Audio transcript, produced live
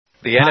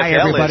The NFL Hi,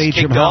 everybody. is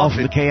Jim kicked Howell off.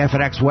 from the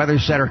KFNX Weather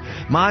Center.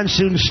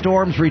 Monsoon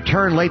storms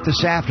return late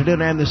this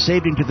afternoon and this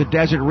evening to the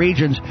desert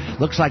regions.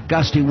 Looks like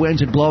gusty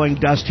winds and blowing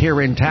dust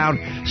here in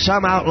town.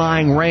 Some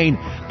outlying rain.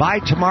 By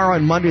tomorrow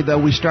and Monday, though,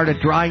 we start a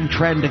drying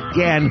trend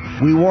again.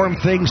 We warm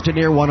things to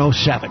near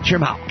 107.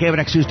 Jim Howell,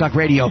 KFNX News Talk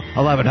Radio,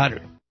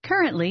 1100.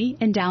 Currently,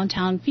 in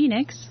downtown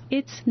Phoenix,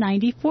 it's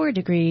 94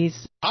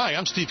 degrees. Hi,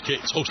 I'm Steve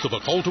Cates, host of A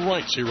Call to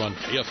Rights here on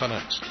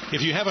KFNX.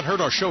 If you haven't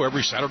heard our show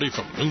every Saturday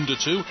from noon to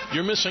 2,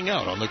 you're missing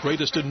out on the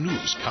greatest in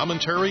news,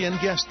 commentary, and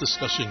guests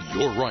discussing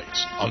your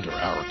rights under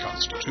our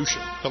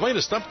Constitution. The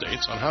latest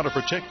updates on how to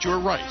protect your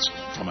rights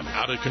from an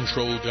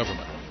out-of-control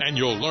government. And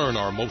you'll learn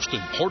our most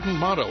important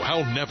motto,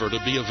 how never to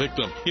be a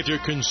victim. If you're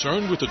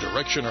concerned with the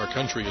direction our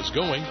country is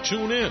going,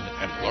 tune in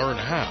and learn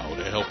how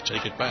to help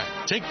take it back.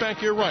 Take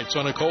back your rights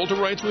on A Call to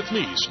Rights with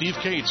me, Steve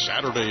Cates,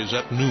 Saturdays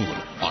at noon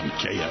on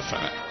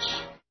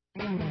KFNX.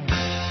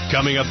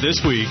 Coming up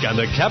this week on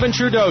The Kevin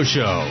Trudeau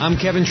Show. I'm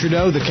Kevin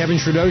Trudeau, The Kevin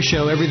Trudeau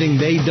Show, everything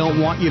they don't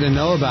want you to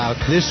know about.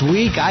 This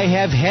week, I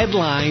have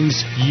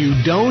headlines you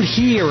don't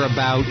hear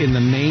about in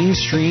the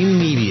mainstream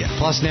media.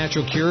 Plus,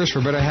 natural cures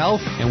for better health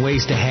and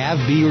ways to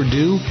have, be, or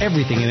do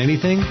everything and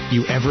anything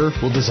you ever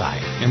will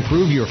desire.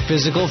 Improve your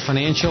physical,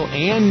 financial,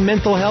 and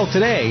mental health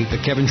today.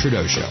 The Kevin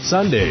Trudeau Show.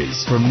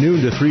 Sundays from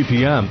noon to 3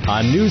 p.m.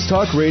 on News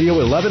Talk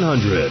Radio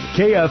 1100,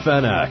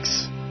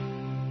 KFNX.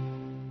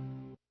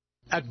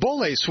 At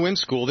Bolle Swim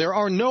School, there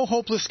are no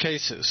hopeless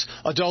cases.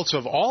 Adults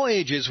of all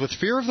ages with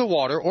fear of the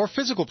water or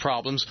physical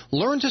problems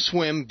learn to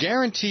swim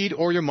guaranteed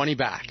or your money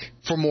back.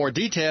 For more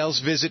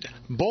details, visit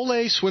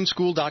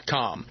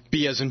bolleswimschool.com.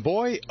 B as in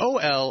boy,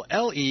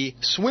 O-L-L-E,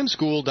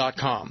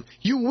 swimschool.com.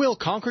 You will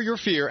conquer your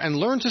fear and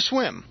learn to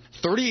swim.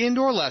 30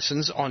 indoor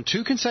lessons on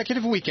 2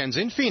 consecutive weekends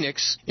in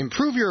Phoenix.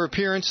 Improve your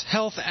appearance,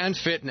 health, and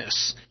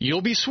fitness.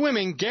 You'll be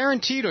swimming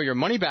guaranteed or your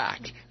money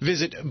back.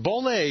 Visit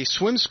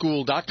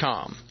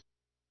bolleswimschool.com.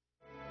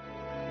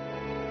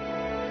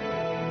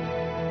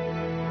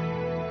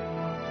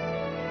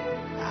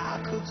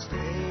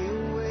 Stay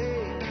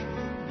awake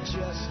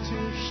just to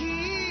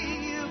hear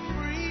you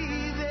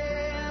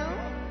breathing.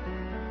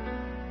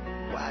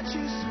 Watch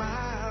you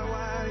smile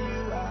while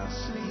you are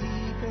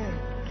sleeping,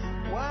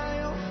 while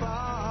you're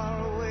far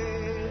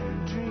away and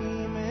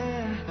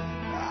dreaming.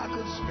 I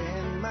could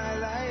spend my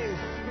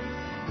life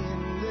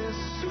in this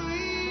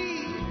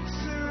sweet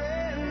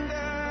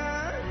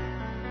surrender.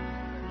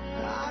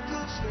 I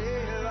could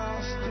stay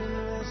lost in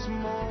this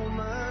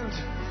moment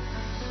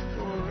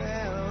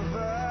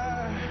forever.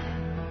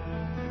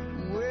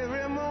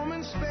 Every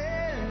moment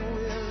spent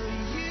with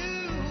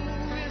you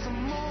is a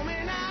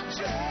moment I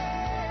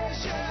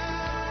treasure.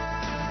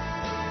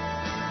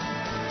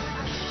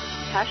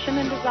 Passion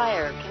and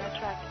desire can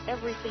attract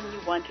everything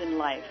you want in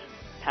life.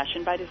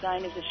 Passion by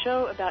Design is a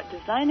show about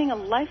designing a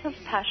life of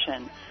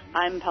passion.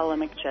 I'm Paula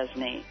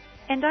McChesney.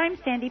 And I'm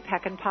Sandy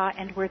Peckinpah,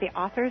 and we're the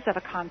authors of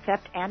a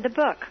concept and a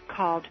book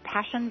called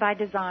Passion by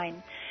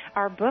Design.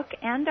 Our book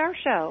and our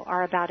show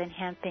are about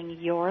enhancing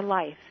your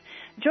life.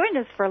 Join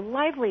us for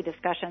lively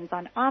discussions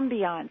on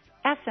ambiance,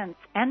 essence,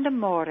 and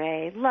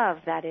amore, love,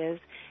 that is,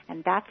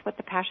 and that's what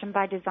the Passion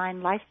by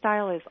Design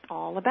lifestyle is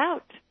all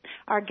about.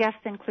 Our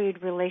guests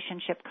include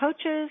relationship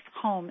coaches,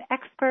 home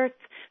experts,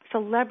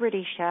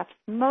 celebrity chefs,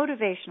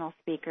 motivational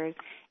speakers,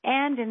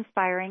 and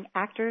inspiring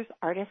actors,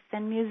 artists,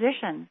 and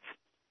musicians.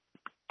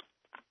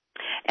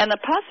 And the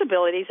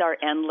possibilities are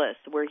endless.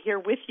 We're here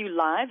with you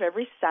live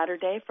every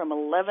Saturday from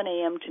 11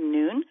 a.m. to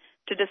noon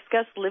to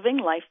discuss living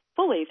life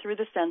fully through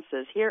the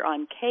senses here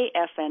on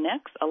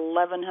KFNX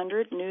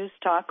 1100 News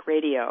Talk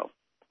Radio.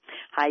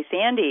 Hi,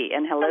 Sandy,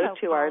 and hello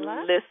to our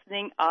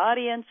listening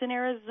audience in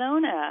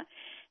Arizona.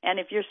 And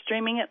if you're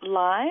streaming it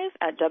live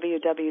at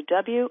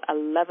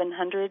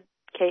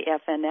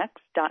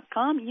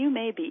www.1100kfnx.com, you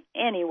may be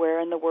anywhere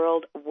in the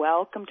world.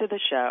 Welcome to the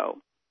show.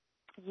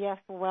 Yes,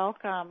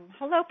 welcome.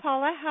 Hello,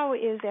 Paula. How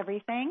is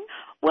everything?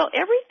 Well,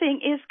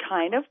 everything is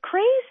kind of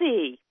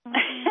crazy.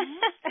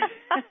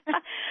 Mm-hmm.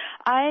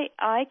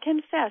 I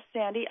confess,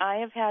 Sandy, I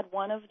have had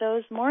one of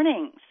those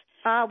mornings.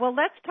 Well,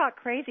 let's talk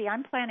crazy.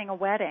 I'm planning a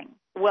wedding.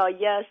 Well,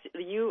 yes,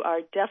 you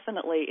are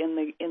definitely in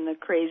the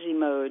crazy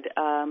mode.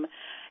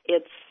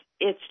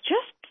 It's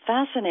just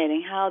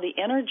fascinating how the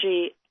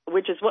energy,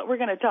 which is what we're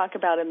going to talk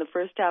about in the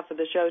first half of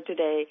the show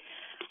today,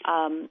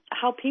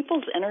 how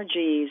people's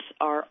energies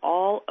are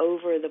all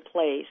over the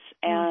place,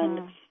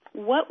 and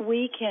what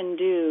we can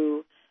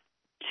do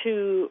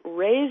to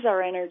raise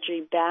our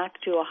energy back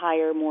to a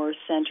higher, more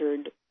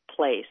centered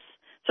place.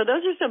 So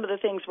those are some of the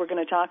things we're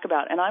going to talk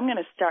about, and I'm going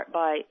to start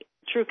by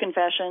true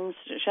confessions.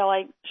 Shall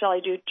I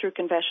do true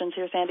confessions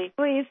here, Sandy?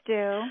 Please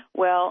do.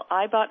 Well,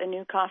 I bought a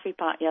new coffee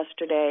pot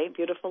yesterday,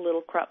 beautiful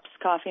little Krups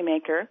coffee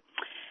maker,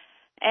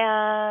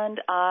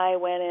 and I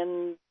went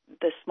in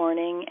this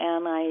morning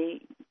and I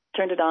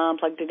turned it on,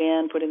 plugged it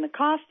in, put in the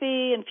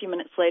coffee, and a few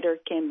minutes later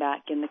came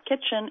back in the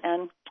kitchen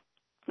and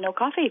no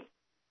coffee.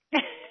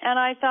 And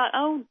I thought,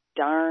 oh,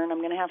 darn, I'm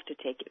going to have to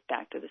take it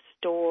back to the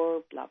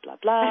store, blah, blah,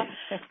 blah.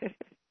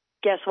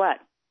 Guess what?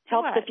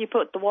 Helps if you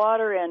put the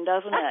water in,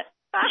 doesn't it?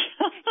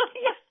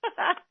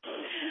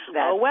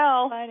 Oh,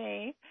 well.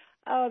 Funny.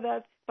 Oh,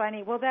 that's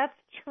funny. Well, that's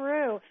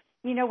true.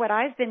 You know, what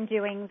I've been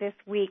doing this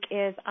week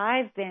is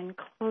I've been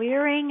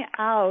clearing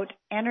out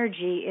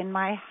energy in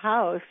my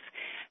house,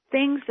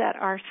 things that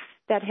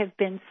have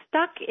been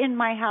stuck in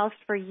my house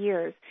for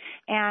years.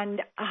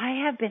 And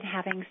I have been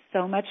having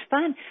so much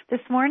fun.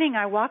 This morning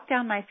I walked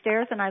down my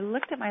stairs and I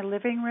looked at my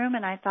living room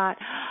and I thought,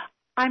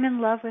 I'm in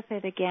love with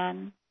it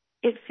again.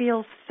 It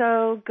feels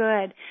so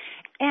good.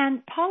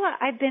 And Paula,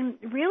 I've been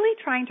really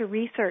trying to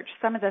research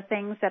some of the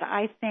things that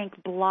I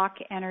think block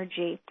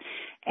energy.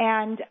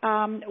 And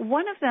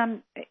one of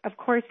them, of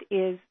course,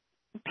 is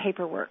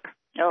paperwork.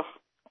 Oh.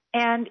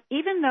 And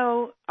even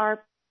though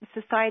our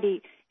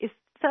society is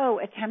so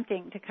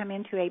attempting to come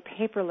into a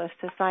paperless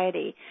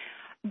society,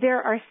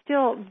 there are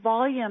still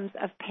volumes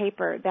of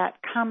paper that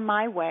come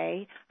my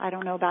way. I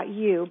don't know about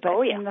you,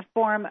 but in the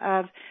form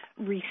of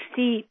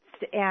receipts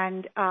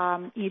and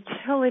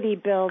utility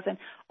bills and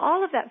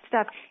all of that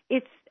stuff.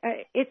 It's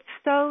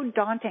so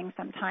daunting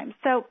sometimes.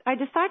 So I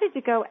decided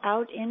to go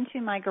out into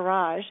my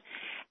garage,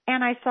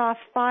 and I saw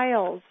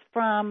files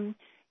from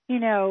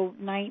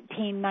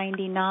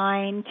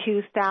 1999,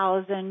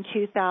 2000,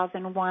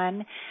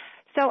 2001.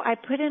 So I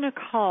put in a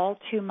call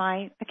to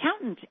my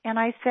accountant, and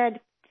I said,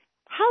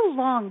 how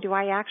long do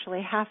I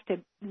actually have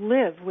to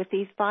live with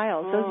these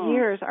files? Those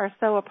years are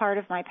so a part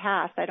of my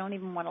past, I don't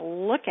even want to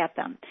look at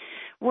them.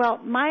 Well,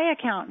 my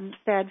accountant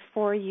said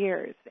 4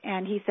 years,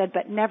 and he said,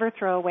 but never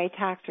throw away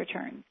tax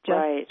returns.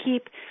 Just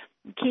keep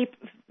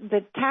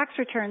the tax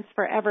returns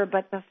forever,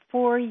 but the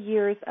 4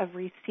 years of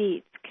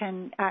receipts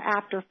can,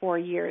 after 4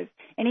 years,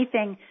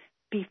 anything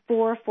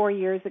before 4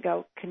 years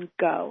ago can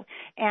go.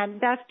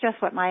 And that's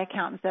just what my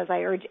accountant says. I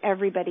urge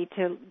everybody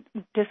to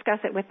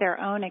discuss it with their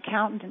own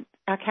accountant.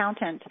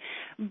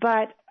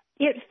 But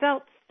it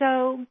felt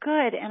so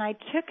good. And I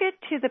took it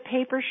to the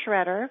paper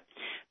shredder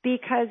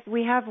because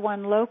we have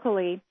one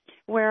locally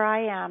where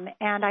I am.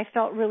 And I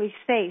felt really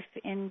safe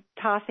in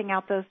tossing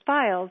out those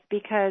files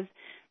because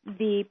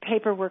the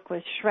paperwork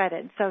was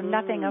shredded. So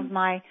nothing of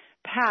my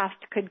past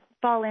could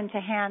fall into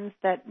hands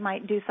that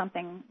might do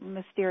something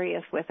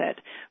mysterious with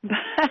it.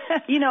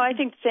 I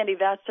think, Sandy,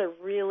 that's a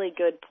really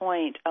good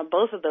point.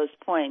 Both of those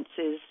points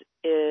is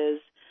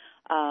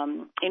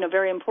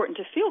very important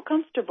to feel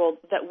comfortable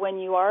that when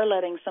you are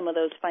letting some of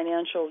those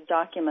financial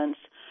documents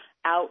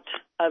out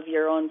of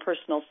your own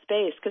personal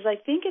space, because I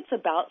think it's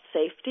about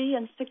safety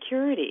and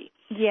security.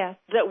 Yes.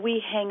 That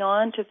we hang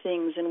on to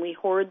things and we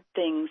hoard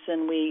things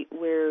and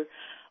we're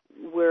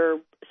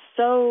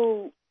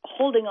so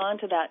holding on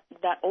to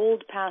that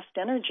old past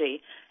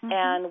energy. Mm-hmm.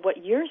 And what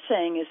you're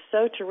saying is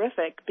so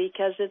terrific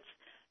because it's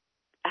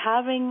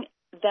having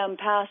them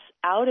pass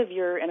out of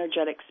your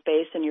energetic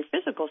space and your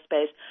physical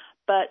space,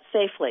 but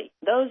safely.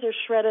 Those are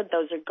shredded.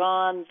 Those are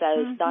gone.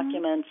 Those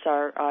documents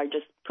are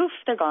just poof,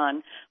 they're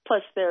gone.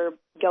 Plus they're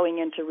going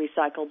into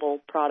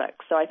recyclable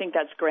products. So I think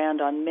that's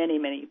grand on many,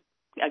 many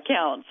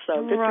accounts.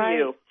 So good for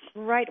you.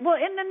 Right. Well,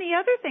 and then the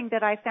other thing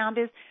that I found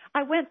is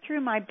I went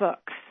through my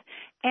books.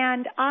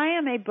 And I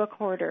am a book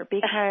hoarder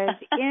because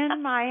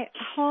in my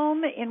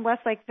home in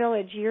Westlake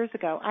Village years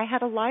ago, I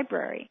had a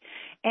library.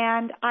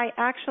 And I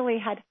actually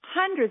had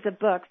hundreds of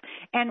books.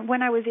 And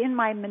when I was in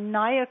my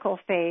maniacal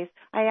phase,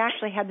 I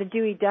actually had the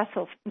Dewey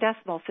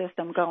Decimal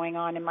System going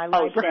on in my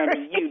library. Oh,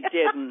 Sandy, you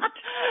didn't.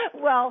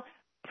 Well,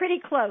 pretty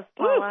close,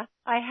 Paula.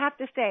 I have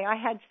to say, I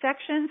had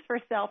sections for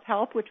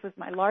self-help, which was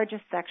my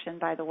largest section,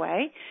 by the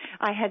way.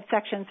 I had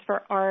sections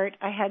for art.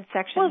 I had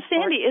sections for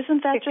Sandy,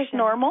 isn't that fiction. Just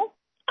normal?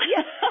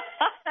 Yes.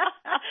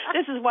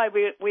 This is why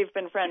we've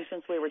been friends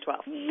since we were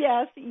 12.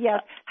 Yes.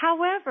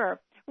 However,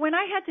 when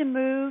I had to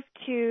move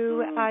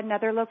to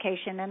another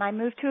location, and I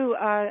moved to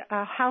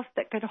a house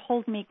that could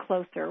hold me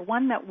closer,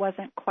 one that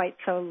wasn't quite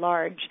so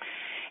large,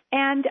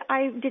 and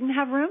I didn't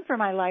have room for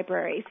my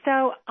library.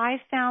 So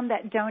I found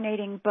that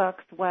donating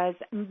books was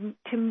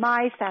to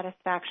my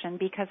satisfaction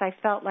because I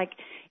felt like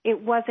it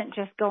wasn't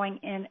just going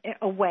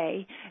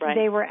away. Right.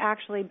 They were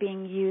actually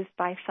being used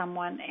by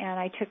someone. And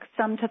I took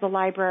some to the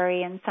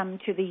library and some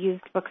to the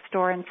used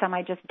bookstore and some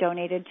I just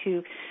donated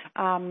to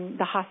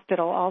the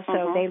hospital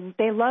also.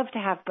 They love to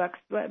have books.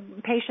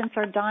 Patients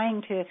are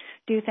dying to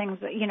do things,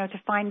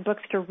 to find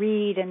books to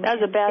read. And that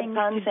was a bad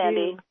pun,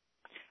 Sandy.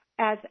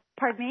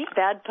 Pardon me?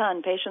 Bad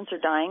pun. Patients are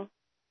dying.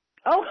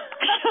 Oh.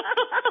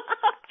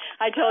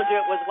 I told you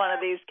it was one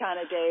of these kind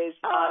of days,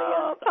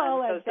 audience.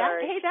 Paula, I'm so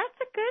sorry. Hey, that's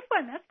a good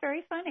one. That's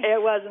very funny.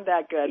 It wasn't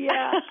that good.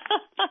 Yeah.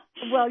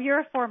 Well, you're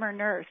a former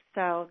nurse,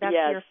 so that's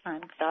your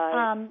fun.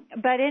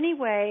 But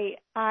anyway,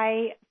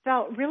 I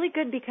felt really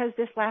good because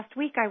this last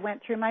week I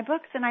went through my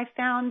books and I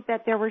found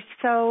that there were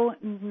so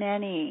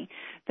many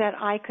that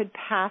I could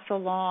pass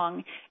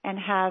along and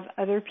have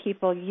other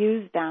people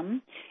use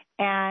them.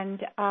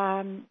 And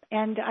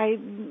I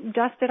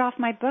dusted off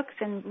my books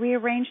and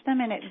rearranged them,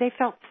 and they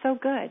felt so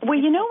good. Well,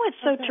 you know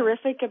what's so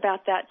terrific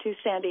about that, too,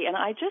 Sandy, and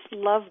I just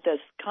love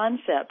this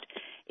concept,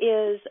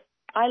 is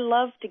I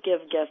love to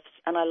give gifts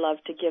and I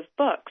love to give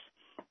books.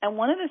 And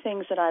one of the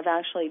things that I've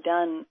actually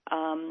done,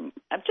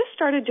 I've just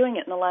started doing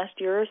it in the last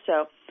year or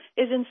so,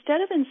 is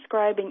instead of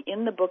inscribing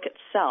in the book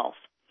itself,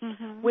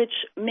 which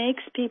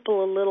makes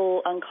people a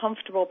little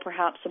uncomfortable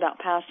perhaps about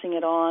passing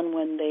it on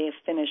when they've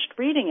finished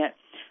reading it,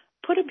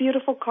 put a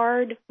beautiful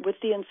card with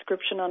the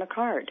inscription on a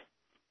card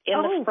in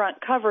the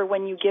front cover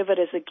when you give it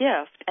as a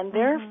gift. And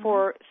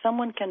therefore,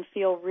 someone can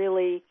feel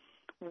really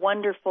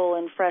wonderful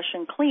and fresh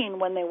and clean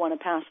when they want to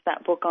pass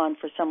that book on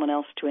for someone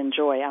else to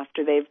enjoy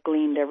after they've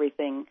gleaned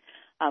everything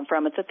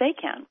from it that they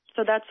can.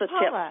 So that's a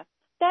tip.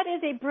 That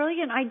is a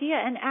brilliant idea,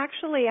 and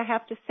actually I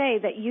have to say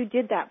that you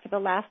did that for the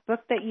last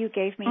book that you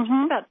gave me just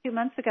about 2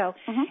 months ago.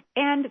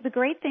 And the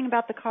great thing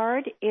about the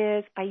card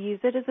is I use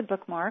it as a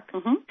bookmark,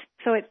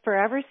 so it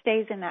forever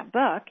stays in that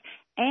book,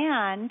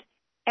 and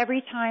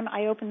every time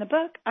I open the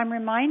book, I'm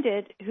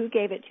reminded who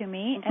gave it to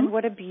me and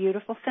what a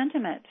beautiful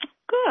sentiment.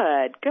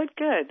 Good.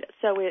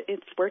 So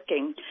it's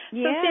working.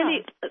 Yeah. So,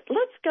 Sandy,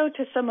 let's go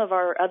to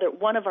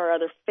one of our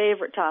other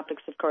favorite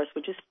topics, of course,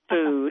 which is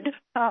food.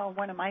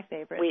 One of my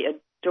favorites. We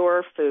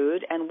adore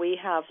food, and we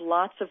have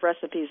lots of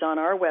recipes on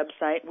our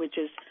website, which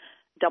is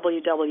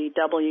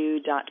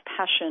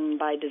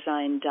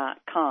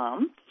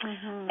www.passionbydesign.com.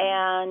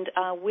 And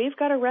we've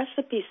got a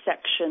recipe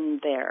section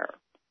there.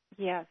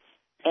 Yes.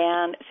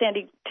 And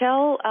Sandy,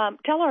 tell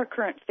our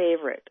current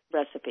favorite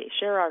recipe.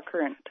 Share our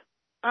current.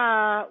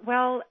 The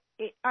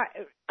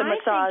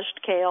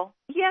massaged kale.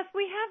 Yes,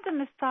 we have the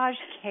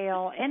massaged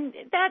kale, and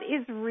that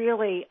is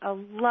really a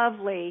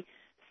lovely,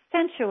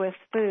 sensuous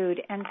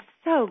food and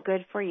so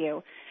good for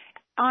you.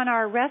 On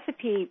our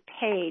recipe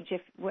page,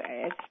 it's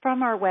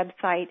from our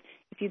website,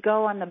 if you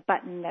go on the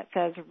button that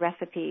says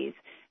recipes,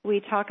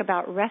 we talk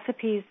about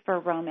recipes for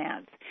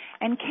romance.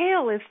 And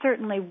kale is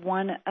certainly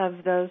one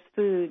of those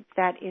foods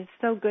that is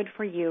so good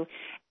for you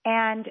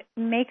and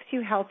makes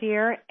you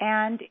healthier,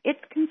 and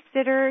it's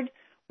considered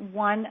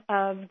one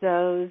of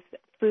those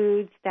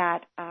foods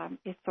that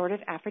is sort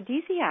of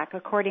aphrodisiac,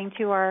 according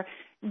to our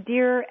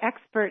dear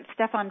expert,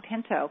 Stefan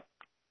Pinto.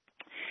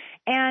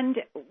 And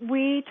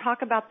we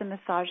talk about the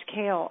massaged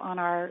kale on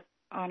our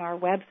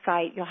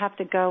website. You'll have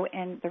to go,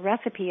 and the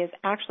recipe is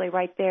actually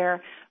right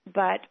there.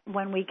 But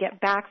when we get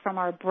back from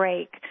our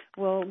break,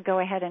 we'll go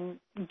ahead and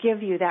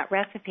give you that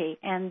recipe.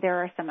 And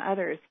there are some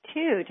others,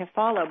 too, to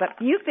follow. But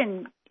you've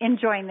been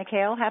enjoying the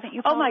kale, haven't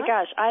you, Paula? Oh, my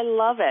gosh, I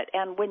love it.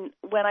 And when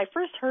I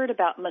first heard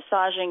about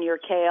massaging your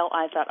kale,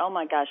 I thought, oh,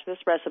 my gosh, this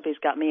recipe's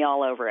got me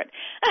all over it.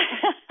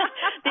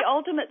 The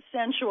ultimate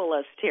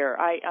sensualist here.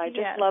 I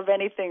just love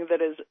anything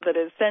that is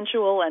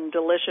sensual and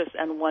delicious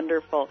and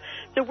wonderful.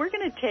 So we're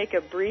going to take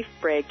a brief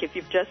break. If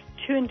you've just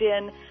tuned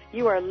in,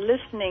 you are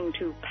listening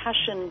to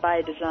Passion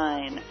by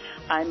Design.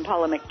 I'm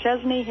Paula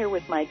McChesney here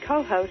with my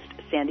co-host,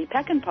 Sandy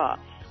Peckinpah.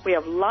 We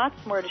have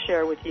lots more to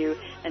share with you,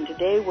 and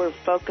today we're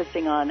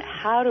focusing on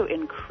how to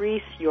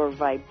increase your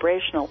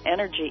vibrational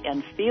energy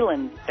and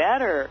feeling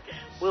better.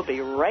 We'll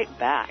be right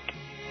back.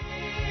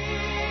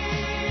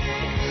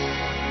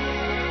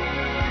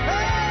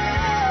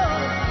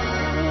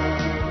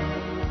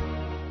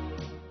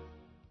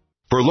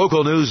 For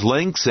local news,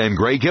 links, and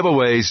great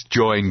giveaways,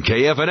 join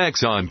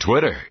KFNX on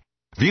Twitter.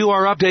 View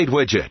our update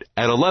widget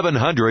at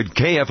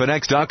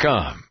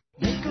 1100kfnx.com.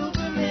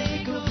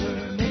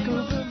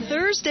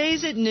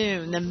 Thursdays at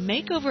noon, the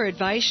Makeover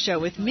Advice Show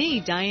with me,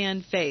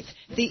 Diane Faith,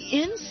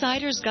 the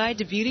insider's guide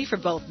to beauty for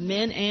both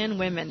men and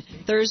women.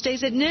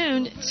 Thursdays at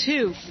noon,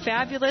 too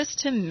fabulous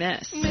to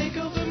miss. I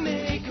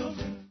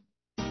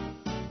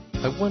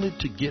wanted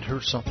to get her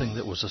something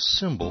that was a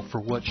symbol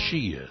for what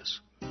she is.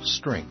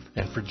 Strength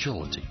and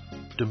fragility,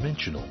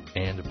 dimensional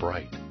and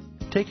bright.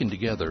 Taken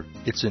together,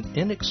 it's an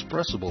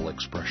inexpressible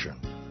expression.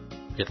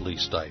 At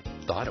least I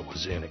thought it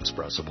was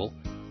inexpressible,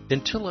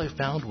 until I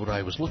found what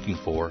I was looking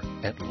for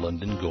at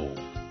London Gold,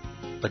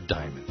 a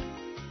diamond.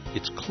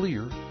 It's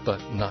clear,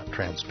 but not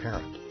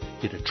transparent.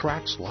 It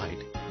attracts light,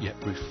 yet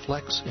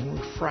reflects and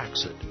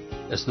refracts it,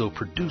 as though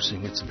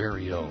producing its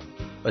very own.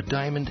 A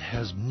diamond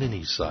has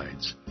many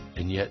sides,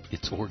 and yet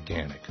it's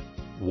organic,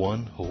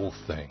 one whole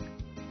thing.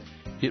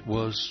 It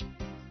was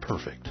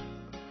perfect.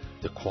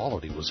 The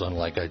quality was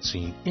unlike I'd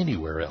seen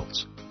anywhere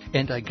else.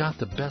 And I got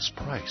the best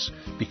price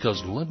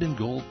because London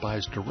Gold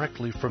buys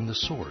directly from the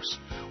source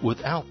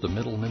without the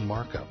middleman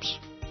markups.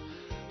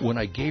 When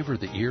I gave her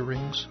the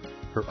earrings,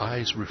 her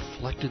eyes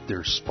reflected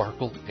their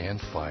sparkle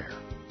and fire.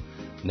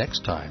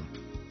 Next time,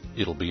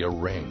 it'll be a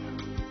ring.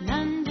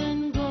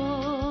 London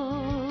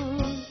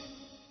Gold,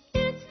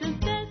 it's the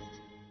best.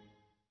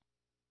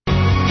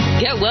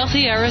 Get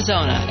Wealthy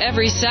Arizona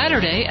every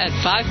Saturday at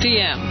 5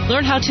 p.m.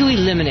 Learn how to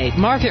eliminate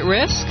market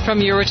risk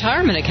from your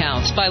retirement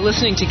accounts by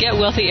listening to Get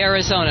Wealthy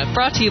Arizona,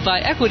 brought to you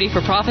by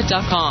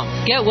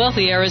EquityForProfit.com. Get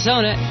Wealthy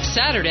Arizona,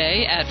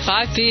 Saturday at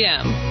 5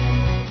 p.m.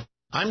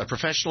 I'm a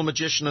professional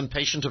magician and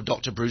patient of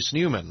Dr. Bruce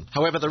Newman.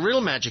 However, the real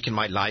magic in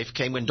my life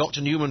came when Dr.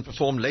 Newman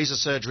performed laser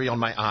surgery on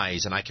my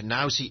eyes, and I can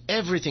now see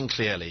everything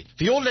clearly.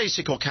 For your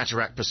LASIK or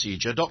cataract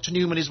procedure, Dr.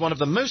 Newman is one of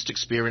the most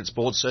experienced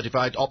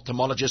board-certified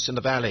ophthalmologists in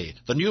the Valley.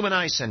 The Newman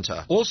Eye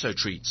Center also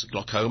treats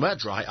glaucoma,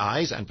 dry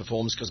eyes, and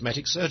performs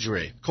cosmetic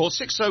surgery. Call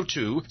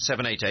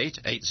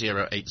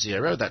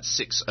 602-788-8080.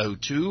 That's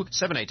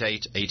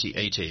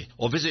 602-788-8080.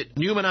 Or visit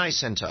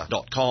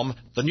NewmanEyeCenter.com.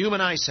 The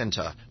Newman Eye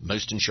Center.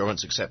 Most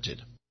insurance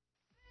accepted.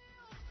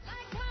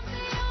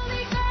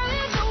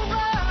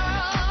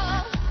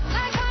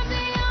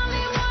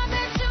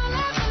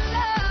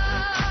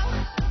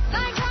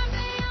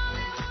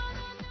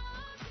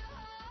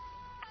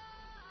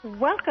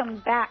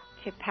 Welcome back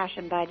to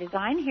Passion by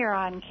Design here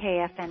on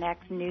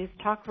KFNX News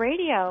Talk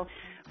Radio.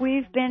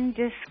 We've been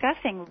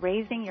discussing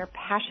raising your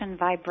passion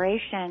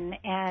vibration,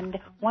 and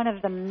one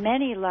of the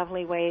many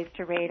lovely ways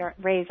to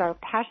raise our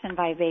passion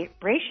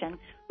vibration,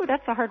 ooh,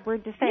 that's a hard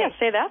word to say. Yeah,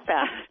 say that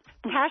fast.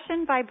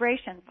 Passion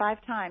vibration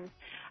 5 times,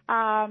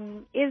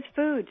 is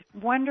food,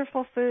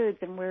 wonderful foods,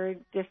 and we're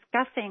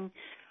discussing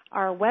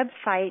our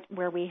website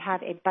where we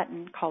have a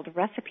button called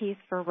Recipes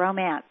for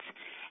Romance.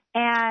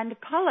 And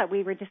Paula,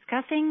 we were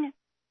discussing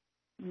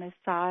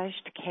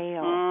massaged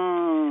kale.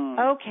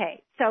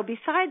 Okay, so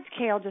besides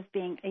kale just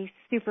being a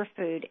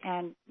superfood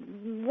and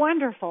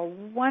wonderful,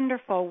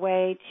 wonderful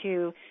way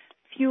to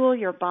fuel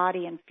your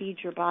body and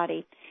feed your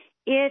body,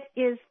 it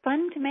is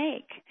fun to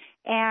make.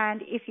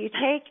 And if you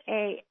take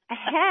a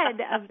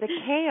head of the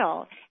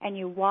kale and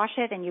you wash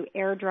it and you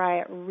air dry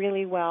it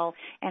really well,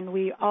 and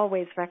we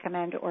always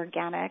recommend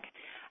organic,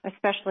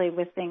 especially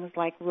with things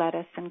like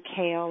lettuce and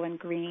kale and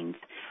greens,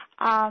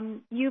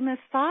 you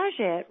massage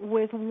it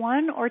with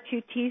 1 or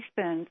 2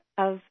 teaspoons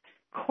of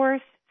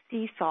coarse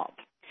sea salt.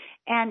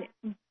 And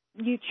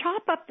you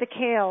chop up the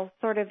kale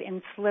sort of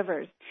in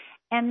slivers.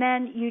 And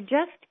then you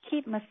just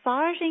keep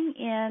massaging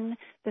in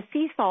the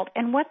sea salt.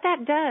 And what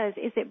that does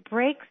is it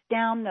breaks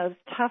down those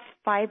tough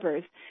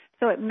fibers,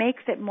 so it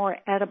makes it more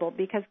edible,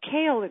 because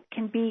kale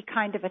can be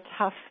kind of a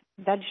tough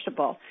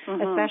vegetable,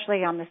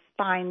 especially on the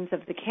spines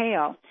of the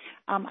kale.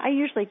 I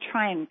usually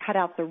try and cut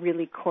out the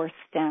really coarse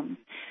stems.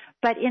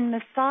 But in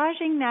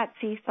massaging that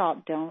sea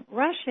salt, don't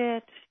rush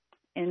it.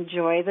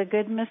 Enjoy the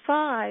good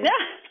massage.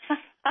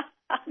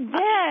 Then,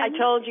 I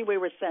told you we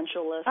were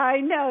sensualists. I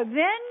know.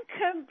 Then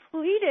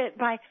complete it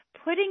by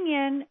putting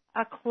in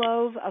a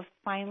clove of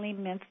finely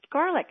minced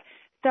garlic.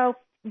 So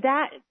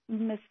that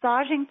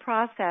massaging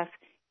process,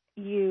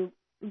 the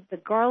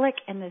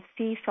garlic and the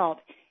sea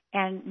salt,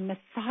 and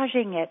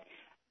massaging it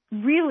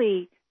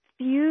really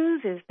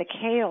fuses the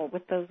kale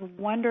with those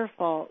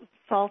wonderful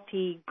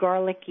salty,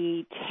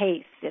 garlicky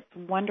tastes. It's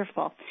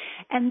wonderful.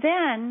 And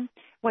then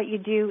what you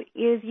do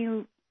is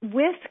you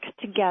whisk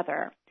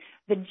together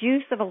the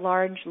juice of a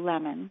large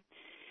lemon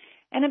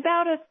and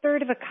about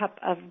 1/3 of a cup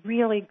of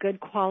really good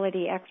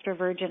quality extra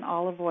virgin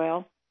olive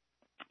oil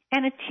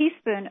and a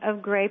teaspoon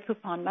of Grey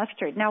Poupon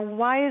mustard. Now,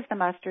 why is the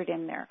mustard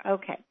in there?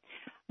 Okay.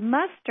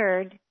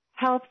 Mustard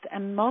helps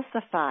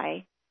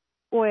emulsify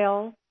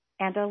oil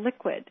and a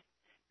liquid,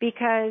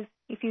 because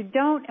if you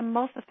don't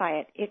emulsify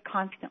it, it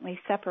constantly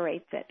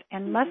separates it.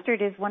 And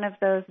mustard is one of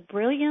those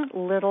brilliant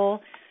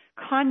little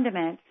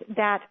condiments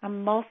that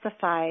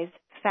emulsifies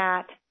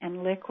fat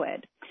and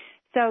liquid.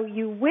 So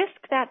you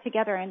whisk that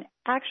together, and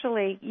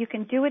actually you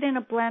can do it in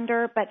a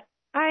blender, but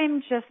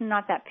I'm just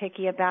not that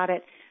picky about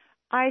it.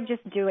 I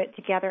just do it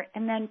together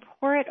and then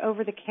pour it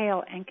over the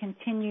kale and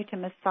continue to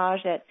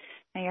massage it.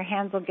 Now your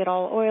hands will get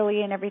all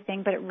oily and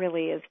everything, but it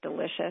really is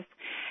delicious.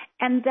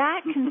 And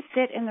that can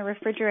sit in the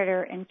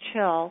refrigerator and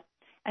chill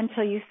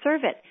until you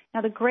serve it.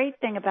 Now the great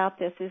thing about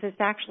this is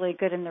it's actually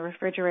good in the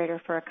refrigerator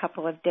for a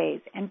couple of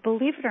days. And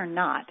believe it or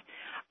not,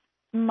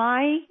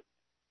 my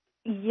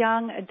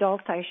young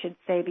adults, I should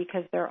say,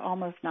 because they're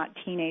almost not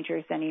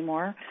teenagers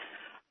anymore,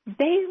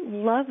 they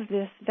love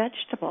this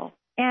vegetable.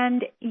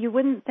 And you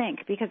wouldn't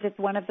think, because it's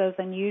one of those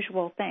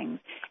unusual things.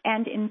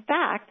 And in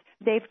fact,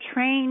 they've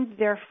trained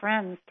their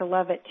friends to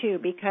love it too,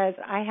 because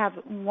I have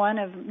one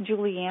of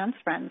Julianne's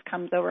friends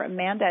comes over,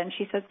 Amanda, and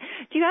she says,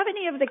 "Do you have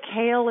any of the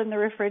kale in the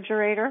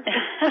refrigerator?"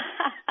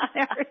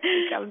 Whenever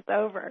she comes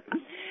over.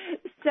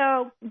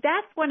 So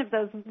that's one of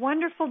those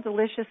wonderful,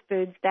 delicious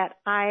foods that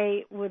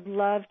I would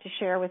love to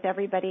share with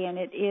everybody, and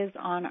it is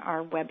on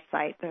our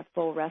website, the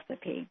full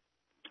recipe.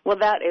 Well,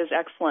 that is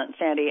excellent,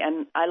 Sandy,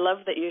 and I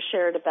love that you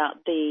shared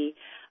about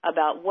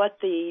what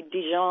the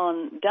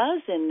Dijon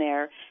does in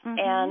there.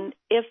 And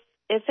if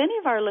any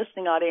of our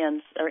listening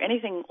audience or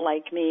anything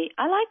like me,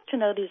 I like to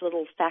know these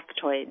little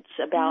factoids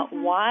about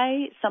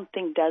why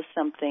something does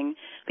something,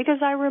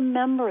 because I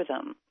remember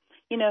them.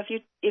 You know,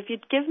 if you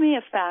give me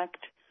a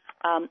fact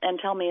and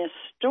tell me a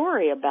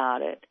story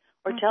about it,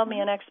 or tell me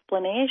an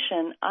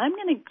explanation, I'm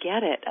going to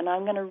get it, and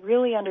I'm going to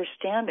really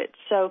understand it.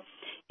 So,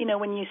 you know,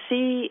 when you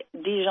see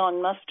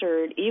Dijon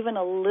mustard, even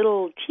a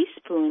little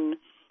teaspoon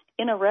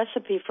in a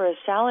recipe for a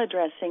salad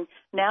dressing,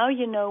 now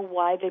you know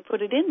why they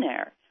put it in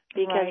there.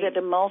 because it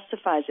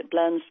emulsifies, it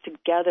blends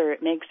together,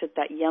 it makes it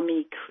that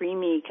yummy,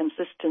 creamy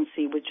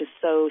consistency, which is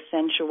so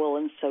sensual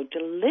and so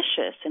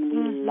delicious, and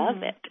we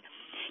love it.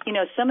 You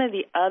know, some of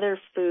the other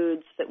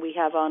foods that we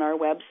have on our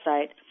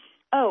website.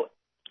 Oh,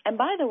 and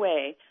by the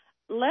way,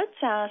 let's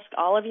ask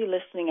all of you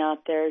listening out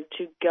there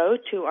to go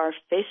to our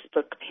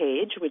Facebook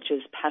page, which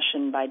is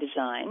Passion by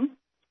Design,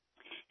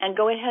 and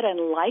go ahead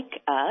and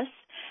like us,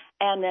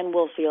 and then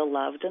we'll feel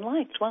loved and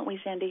liked, won't we,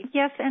 Sandy?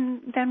 Yes,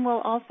 and then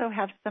we'll also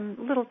have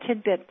some little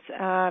tidbits.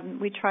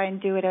 We try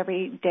and do it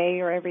every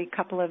day or every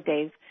couple of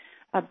days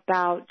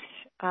about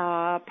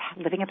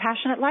living a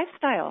passionate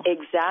lifestyle.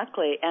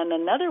 Exactly. And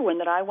another one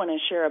that I want to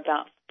share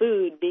about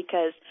food,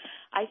 because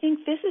I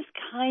think this is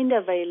kind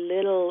of a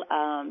little,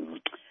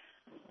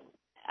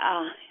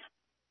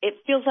 it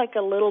feels like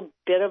a little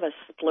bit of a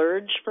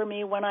splurge for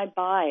me when I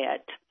buy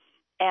it.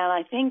 And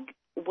I think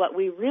what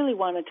we really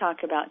want to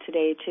talk about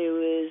today,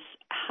 too, is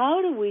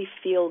how do we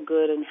feel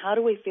good and how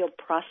do we feel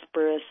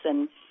prosperous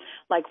and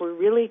like we're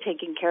really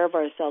taking care of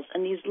ourselves.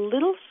 And these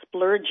little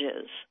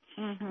splurges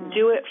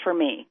do it for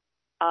me.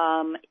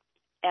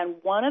 And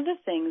one of the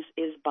things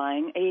is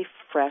buying a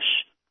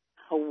fresh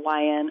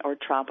Hawaiian or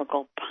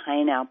tropical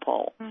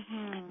pineapple.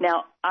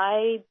 Now,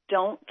 I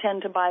don't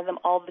tend to buy them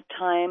all the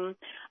time,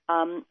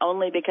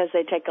 only because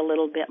they take a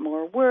little bit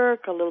more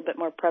work, a little bit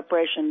more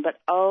preparation. But,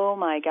 oh,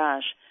 my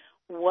gosh,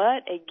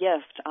 what a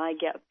gift I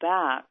get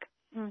back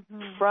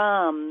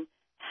from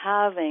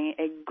having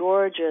a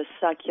gorgeous,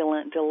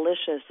 succulent,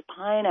 delicious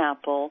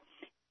pineapple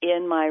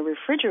in my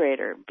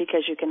refrigerator,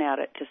 because you can add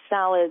it to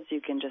salads,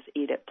 you can just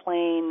eat it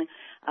plain,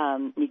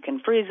 you can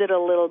freeze it a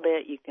little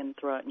bit, you can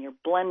throw it in your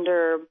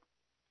blender.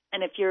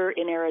 And if you're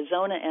in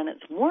Arizona and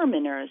it's warm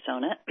in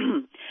Arizona,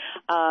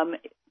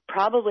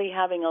 probably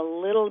having a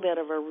little bit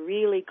of a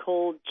really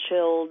cold,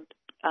 chilled,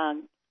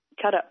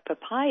 cut up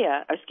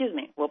papaya,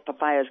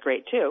 papaya is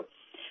great too,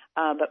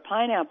 but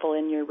pineapple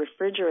in your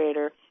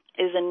refrigerator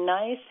is a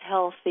nice,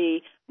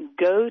 healthy,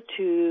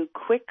 go-to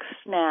quick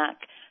snack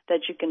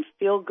that you can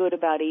feel good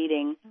about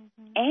eating,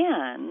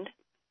 and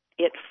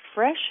it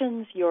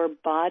freshens your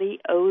body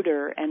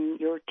odor and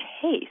your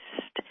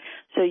taste.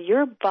 So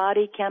your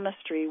body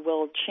chemistry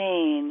will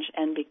change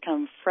and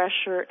become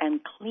fresher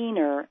and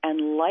cleaner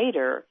and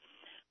lighter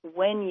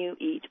when you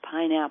eat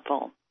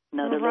pineapple.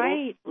 Another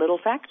little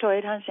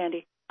factoid, huh,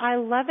 Sandy? I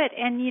love it.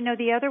 And, you know,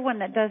 the other one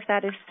that does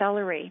that is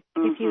celery.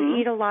 If you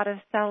eat a lot of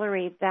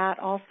celery, that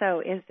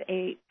also is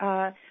a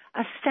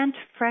scent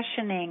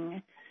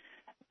freshening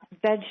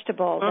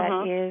vegetable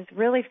that is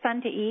really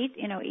fun to eat,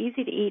 you know,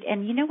 easy to eat.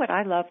 And you know what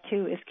I love,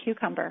 too, is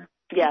cucumber.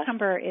 Yes.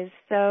 Cucumber is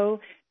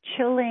so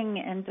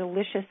chilling and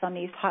delicious on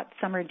these hot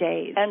summer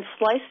days. And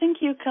slicing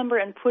cucumber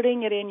and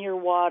putting it in your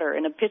water,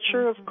 in a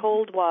pitcher of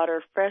cold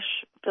water,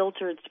 fresh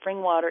filtered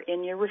spring water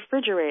in your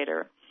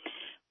refrigerator.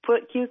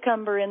 Put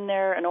cucumber in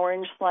there and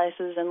orange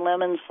slices and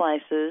lemon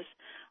slices.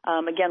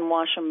 Again,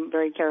 wash them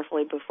very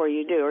carefully before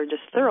you do, or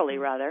just thoroughly,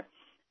 rather.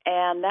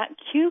 And that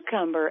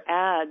cucumber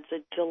adds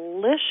a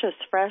delicious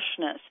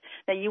freshness.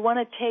 Now, you want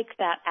to take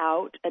that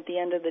out at the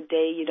end of the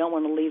day. You don't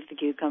want to leave the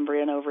cucumber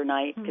in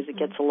overnight because it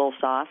gets a little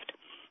soft.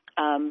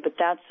 But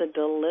that's a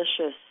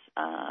delicious,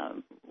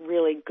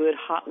 really good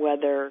hot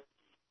weather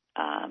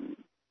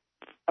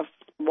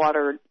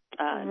water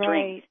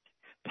drink.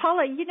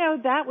 Paula, you know,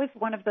 that was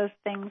one of those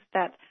things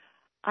that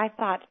I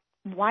thought,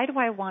 why do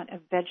I want a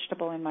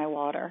vegetable in my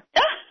water?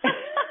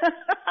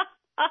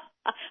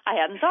 I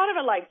hadn't thought of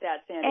it like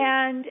that, Sandy.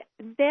 And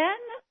then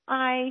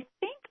I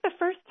think the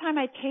first time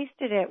I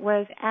tasted it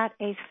was at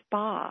a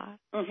spa.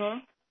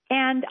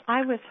 And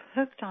I was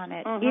hooked on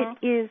it.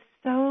 It is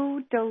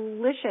so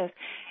delicious.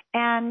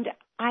 And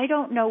I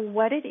don't know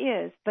what it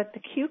is, but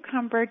the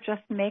cucumber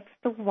just makes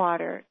the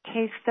water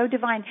taste so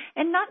divine.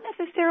 And not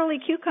necessarily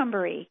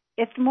cucumbery.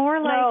 It's more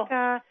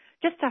like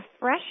just a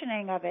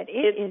freshening of it.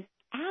 It is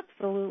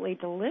absolutely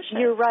delicious.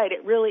 You're right.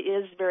 It really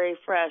is very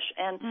fresh.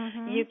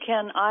 And you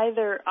can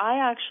either,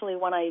 I actually,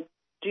 when I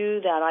do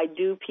that, I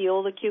do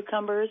peel the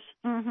cucumbers.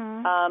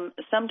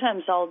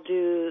 Sometimes I'll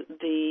do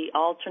the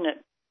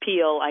alternate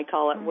peel, I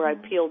call it, where I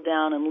peel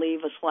down and leave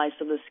a slice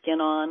of the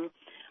skin on.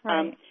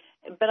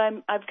 But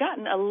I've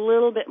gotten a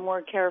little bit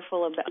more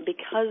careful about,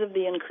 because of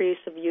the increase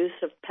of use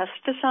of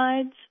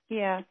pesticides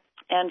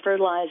and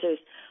fertilizers,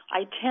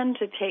 I tend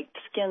to take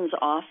skins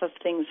off of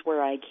things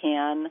where I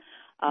can,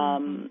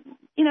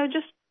 you know,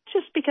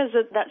 just because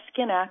that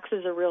skin acts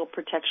as a real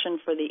protection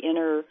for the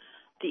inner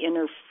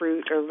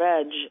fruit or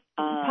veg.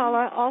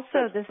 Paula,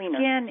 also the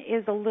skin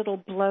is a little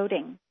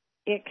bloating.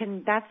 It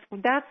can. That's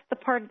the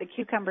part of the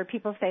cucumber.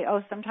 People say,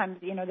 oh, sometimes,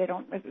 you know,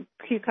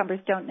 cucumbers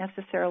don't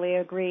necessarily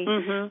agree.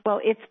 Well,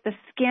 it's the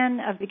skin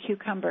of the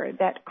cucumber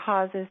that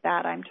causes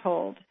that, I'm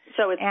told.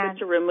 So it's good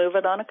to remove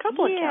it on a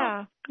couple of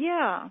counts.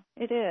 Yeah,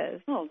 it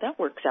is. Oh, that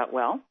works out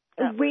well.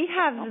 We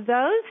have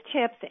those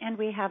tips, and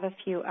we have a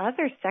few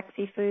other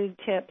sexy food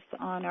tips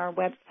on our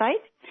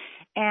website,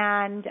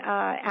 and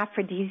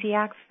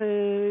aphrodisiac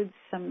foods,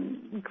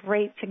 some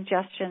great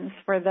suggestions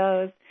for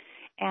those.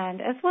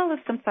 and as well as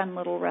some fun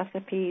little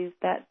recipes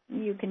that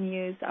you can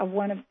use.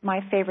 One of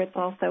my favorites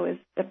also is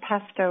the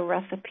pesto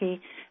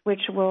recipe, which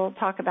we'll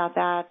talk about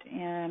that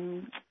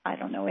in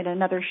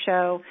another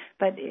show.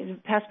 But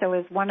pesto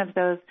is one of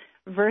those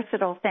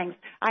versatile things.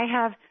 I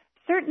have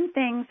certain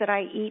things that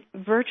I eat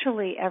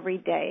virtually every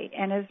day,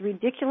 and as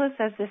ridiculous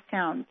as this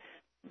sounds,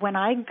 when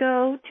I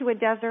go to a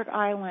desert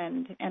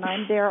island and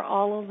I'm there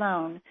all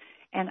alone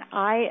and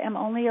I am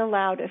only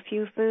allowed a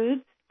few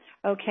foods,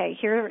 okay,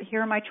 here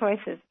are my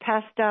choices.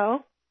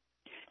 Pesto,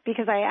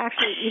 because I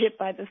actually eat it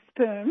by the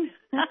spoon.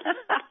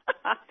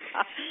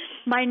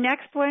 My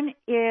next one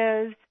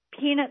is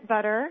peanut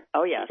butter.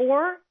 Oh, yes.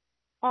 Or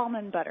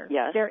almond butter.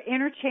 Yes. They're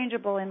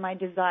interchangeable in my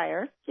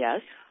desire.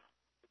 Yes.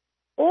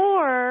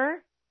 Or,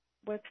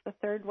 what's the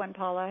third one,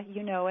 Paula?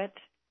 You know it.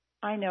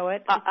 I know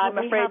it. I'm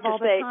afraid to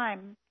say.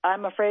 Time.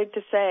 I'm afraid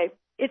to say.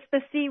 It's the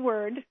C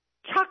word,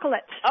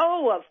 chocolate.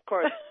 Oh, of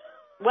course.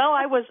 Well,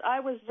 I was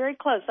very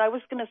close. I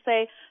was going to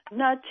say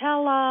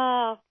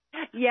Nutella.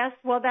 Yes,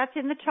 well, that's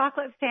in the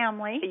chocolate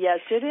family. Yes,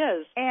 it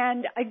is.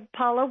 And,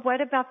 Paula,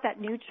 what about that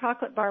new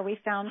chocolate bar we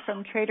found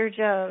from Trader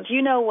Joe's? Do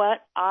you know what?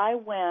 I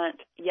went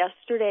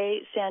yesterday,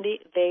 Sandy.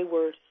 They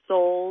were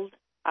sold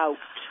out.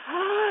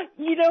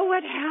 You know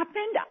what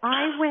happened?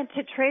 I went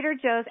to Trader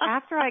Joe's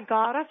after I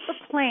got off the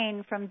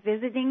plane from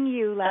visiting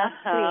you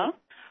last week.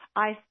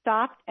 I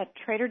stopped at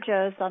Trader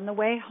Joe's on the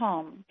way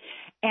home,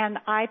 and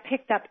I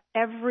picked up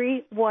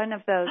every one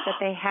of those that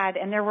they had,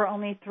 and there were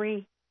only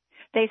 3.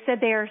 They said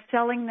they are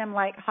selling them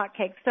like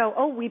hotcakes.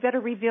 So, we better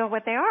reveal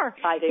what they are.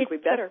 I think we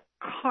better.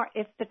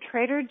 It's the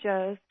Trader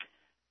Joe's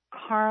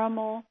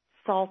caramel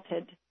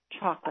salted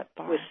chocolate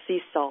bar. With sea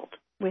salt.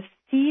 With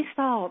sea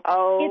salt.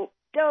 Oh, it's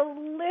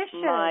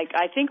delicious. Mike,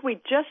 I think we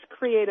just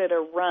created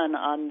a run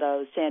on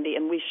those, Sandy,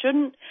 and we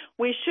shouldn't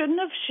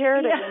have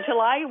shared it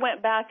until I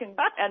went back and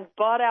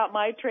bought out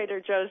my Trader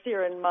Joe's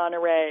here in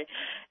Monterey.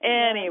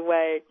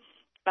 Anyway,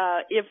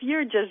 if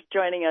you're just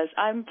joining us,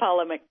 I'm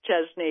Paula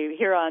McChesney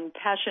here on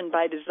Passion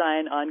by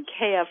Design on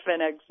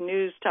KFNX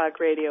News Talk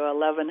Radio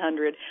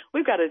 1100.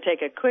 We've got to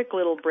take a quick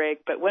little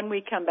break, but when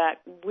we come back,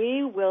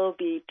 we will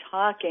be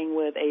talking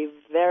with a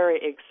very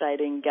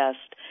exciting guest,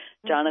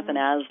 Jonathan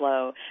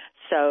Aslow.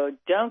 So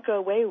don't go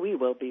away. We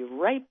will be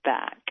right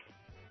back.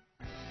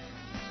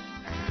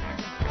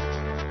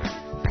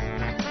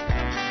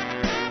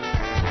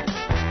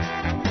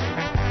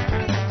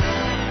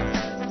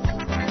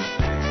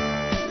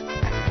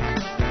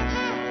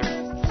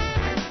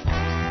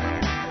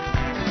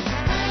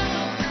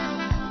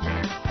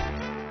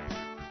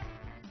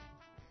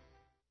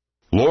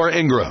 Laura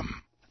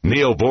Ingraham,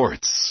 Neil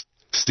Bortz,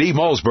 Steve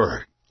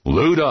Malzberg,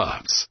 Lou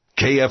Dobbs,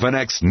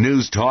 KFNX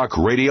News Talk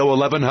Radio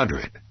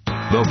 1100.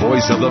 The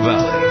voice of the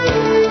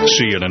valley.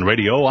 CNN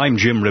Radio, I'm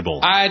Jim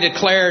Ribble. I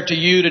declare to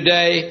you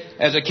today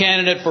as a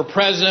candidate for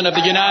President of the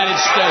United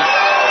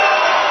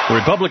States.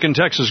 Republican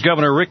Texas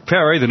Governor Rick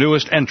Perry, the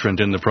newest entrant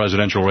in the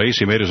presidential race.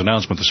 He made his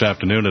announcement this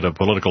afternoon at a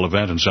political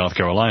event in South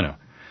Carolina.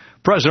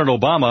 President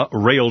Obama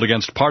railed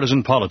against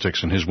partisan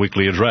politics in his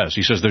weekly address.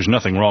 He says there's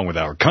nothing wrong with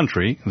our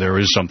country. There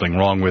is something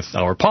wrong with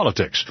our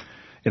politics.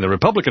 In the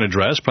Republican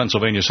address,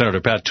 Pennsylvania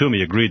Senator Pat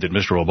Toomey agreed that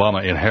Mr.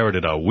 Obama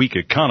inherited a weak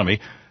economy,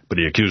 but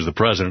he accused the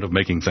president of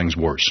making things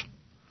worse.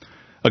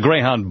 A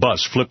Greyhound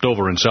bus flipped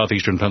over in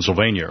southeastern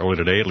Pennsylvania early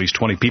today. At least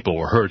 20 people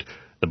were hurt.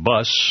 The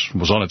bus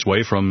was on its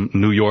way from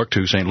New York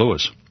to St.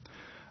 Louis.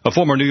 A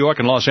former New York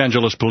and Los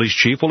Angeles police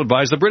chief will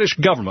advise the British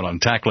government on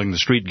tackling the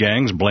street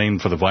gangs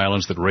blamed for the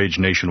violence that raged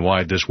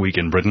nationwide this week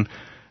in Britain.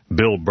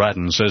 Bill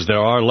Bratton says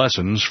there are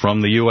lessons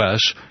from the U.S.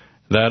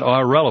 that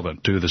are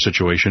relevant to the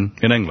situation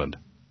in England.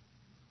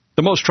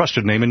 The most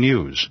trusted name in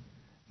news.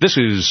 This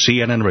is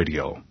CNN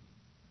Radio.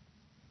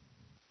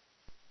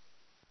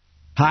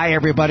 Hi,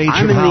 everybody.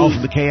 Jim Howell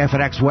from the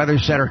KFNX Weather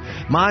Center.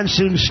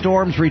 Monsoon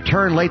storms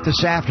return late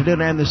this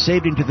afternoon and this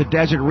evening to the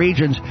desert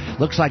regions.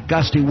 Looks like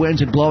gusty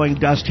winds and blowing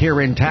dust here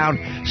in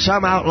town.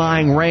 Some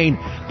outlying rain.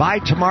 By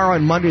tomorrow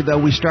and Monday,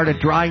 though, we start a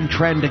drying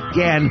trend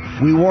again.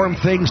 We warm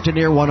things to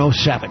near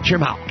 107.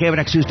 Jim Howell,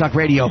 KFNX News Talk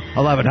Radio,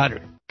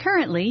 1100.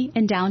 Currently,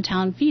 in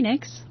downtown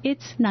Phoenix,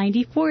 it's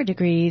 94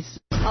 degrees.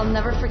 I'll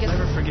never forget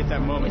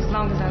that moment. As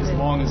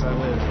long as I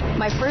live.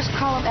 My first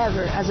call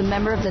ever as a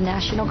member of the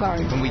National Guard.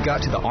 When we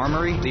got to the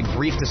armory, they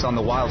briefed us on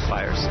the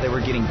wildfires. They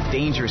were getting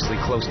dangerously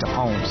close to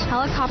homes.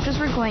 Helicopters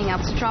were going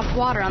out to drop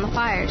water on the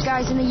fires.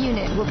 Guys in the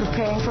unit were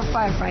preparing for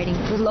firefighting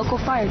with local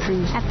fire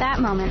crews. At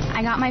that moment,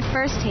 I got my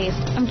first taste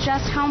of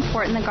just how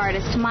important the Guard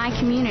is to my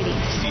community.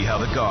 See how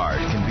the Guard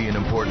can be an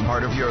important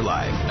part of your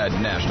life at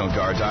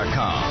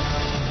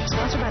NationalGuard.com.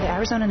 Sponsored by the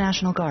Arizona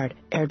National Guard.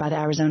 Aired by the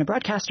Arizona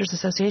Broadcasters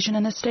Association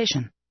and this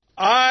station.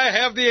 I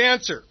have the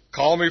answer.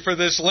 Call me for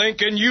this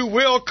link and you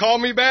will call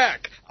me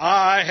back.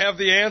 I have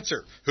the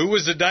answer. Who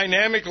was the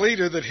dynamic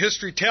leader that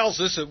history tells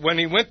us that when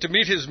he went to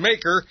meet his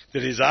maker,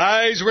 that his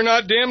eyes were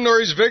not dim nor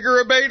his vigor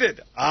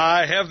abated?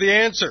 I have the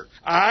answer.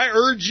 I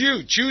urge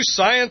you, choose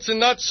science and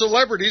not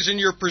celebrities in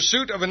your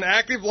pursuit of an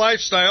active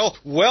lifestyle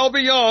well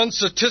beyond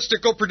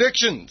statistical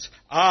predictions.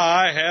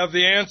 I have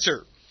the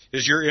answer.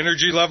 Is your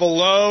energy level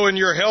low and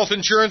your health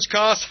insurance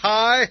costs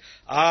high?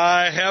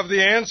 I have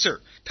the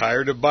answer.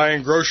 Tired of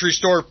buying grocery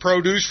store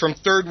produce from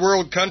third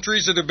world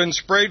countries that have been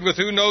sprayed with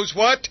who knows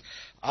what?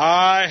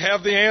 I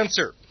have the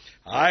answer.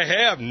 I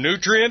have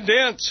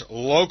nutrient-dense,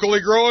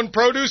 locally grown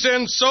produce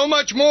and so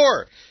much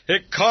more.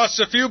 It costs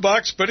a few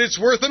bucks, but it's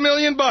worth $1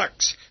 million.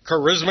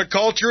 Charisma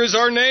Culture is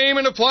our name,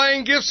 and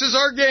applying gifts is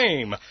our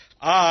game.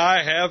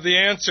 I have the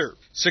answer.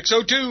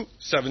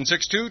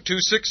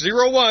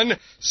 602-762-2601.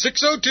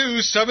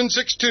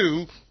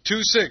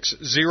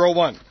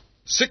 602-762-2601.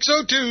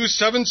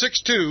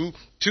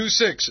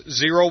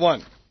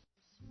 602-762-2601.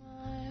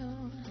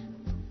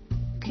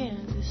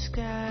 Can't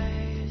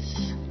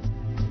disguise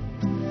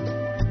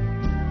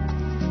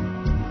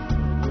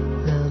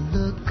the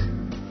look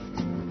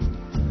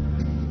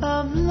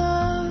of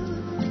love.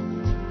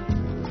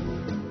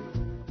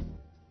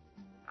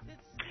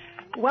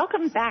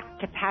 Welcome back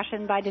to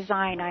Passion by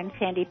Design. I'm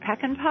Sandy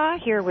Peckinpah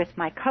here with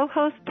my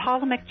co-host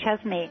Paula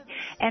McChesney,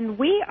 and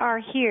we are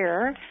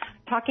here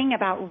talking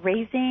about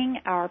raising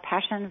our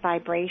passion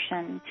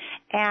vibration.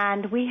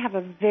 And we have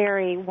a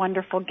very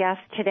wonderful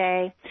guest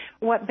today.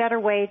 What better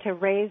way to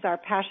raise our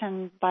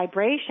passion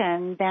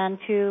vibration than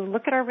to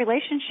look at our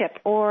relationship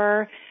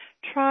or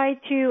try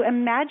to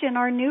imagine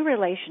our new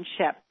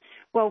relationship?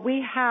 Well,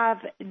 we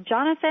have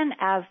Jonathan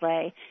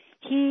Aslay.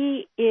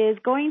 He is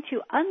going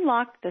to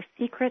unlock the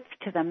secrets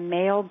to the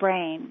male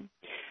brain.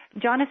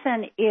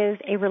 Jonathan is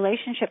a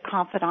relationship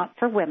confidant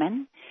for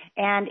women,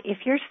 and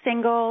if you're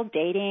single,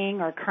 dating,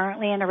 or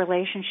currently in a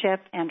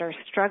relationship and are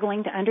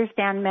struggling to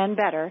understand men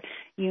better,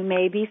 you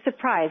may be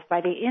surprised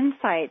by the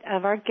insight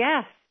of our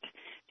guest.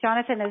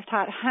 Jonathan has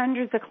taught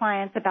hundreds of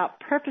clients about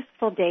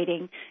purposeful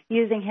dating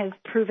using his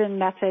proven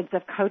methods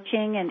of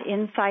coaching and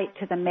insight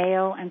to the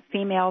male and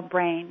female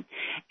brain.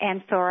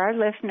 And so our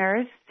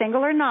listeners,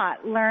 single or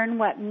not, learn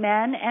what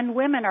men and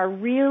women are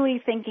really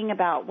thinking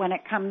about when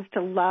it comes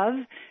to love,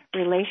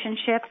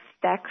 relationships,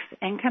 sex,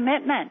 and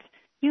commitment.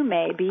 You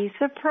may be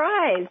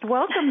surprised.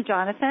 Welcome,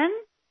 Jonathan.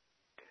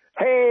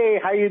 Hey,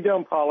 how you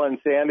doing, Paula and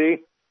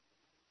Sandy?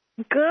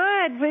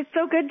 Good. It's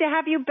so good to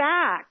have you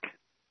back.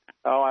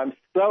 Oh, I'm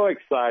so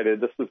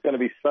excited. This is going to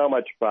be so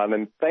much fun,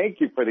 and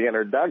thank you for the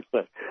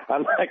introduction.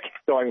 I'm like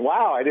going,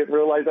 wow, I didn't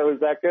realize I was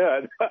that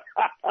good.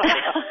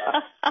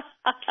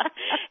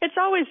 It's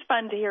always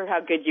fun to hear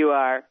how good you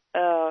are.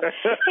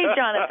 Hey,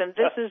 Jonathan,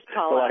 this is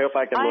Paula. Well, I hope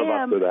I can live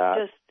up to that. I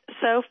am just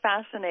so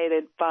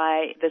fascinated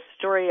by the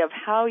story of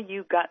how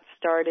you got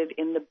started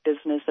in the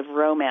business of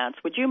romance.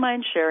 Would you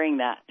mind sharing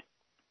that?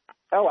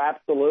 Oh,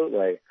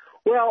 absolutely.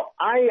 Well,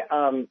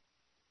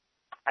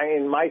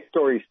 my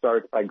story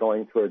starts by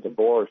going through a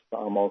divorce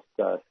almost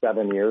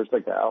 7 years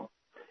ago.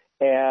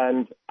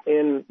 And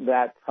in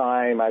that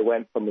time, I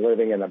went from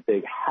living in a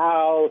big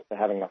house to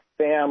having a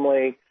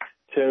family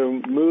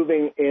to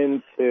moving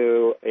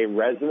into a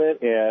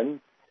resident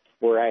inn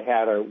where I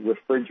had a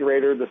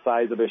refrigerator the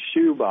size of a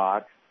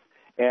shoebox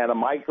and a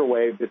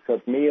microwave to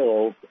cook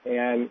meals,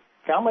 and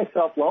found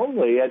myself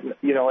lonely at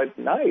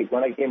night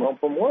when I came home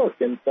from work.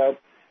 And so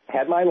I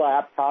had my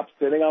laptop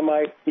sitting on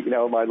my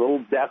little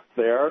desk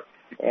there,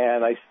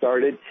 and I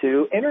started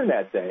to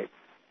internet date.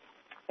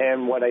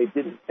 And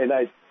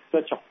it's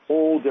such a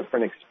whole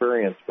different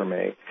experience for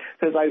me,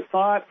 because I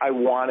thought I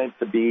wanted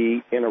to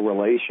be in a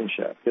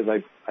relationship because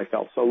I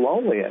felt so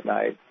lonely at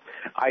night.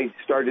 I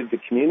started to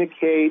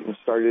communicate and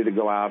started to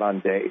go out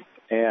on dates.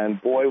 And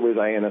boy, was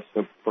I in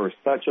for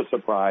such a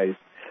surprise,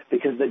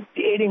 because the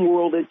dating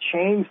world had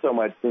changed so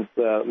much since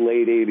the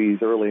late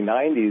 80s, early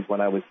 90s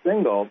when I was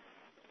single,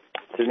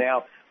 to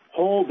now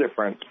whole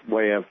different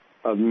way of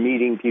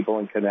meeting people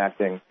and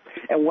connecting.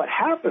 And what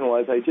happened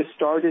was I just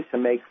started to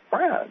make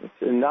friends,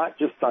 and not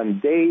just on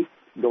dates,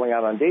 going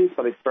out on dates,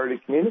 but I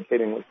started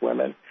communicating with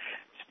women,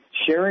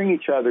 we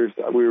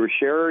were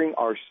sharing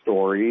our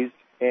stories,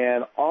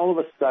 and all of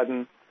a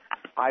sudden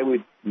I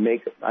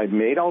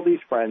made all these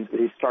friends,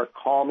 and they'd start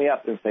calling me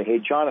up and say, hey,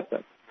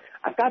 Jonathan,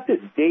 I've got this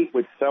date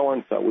with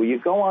so-and-so. Will you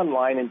go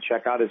online and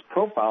check out his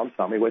profile and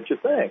tell me what you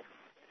think?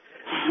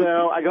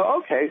 So I go,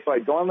 okay. So I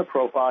go on the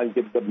profile and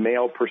give the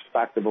male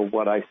perspective of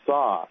what I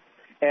saw.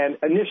 And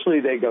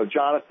initially they go,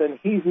 Jonathan,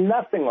 he's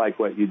nothing like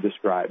what you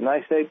described. And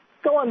I say,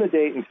 go on the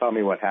date and tell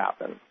me what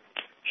happened.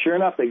 Sure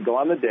enough, they go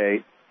on the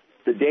date.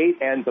 The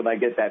date ends and I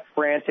get that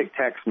frantic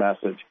text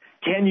message,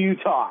 can you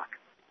talk?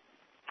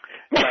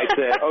 And I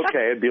said,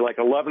 okay, it'd be like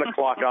 11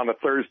 o'clock on a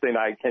Thursday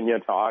night, can you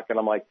talk? And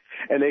I'm like,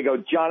 and they go,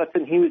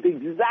 Jonathan, he was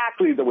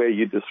exactly the way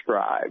you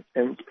described.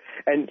 And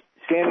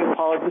Sandy and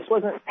Paula, this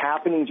wasn't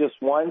happening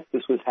just once.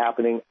 This was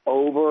happening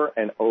over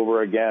and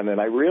over again.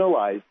 And I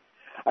realized,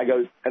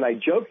 and I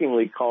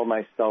jokingly called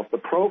myself the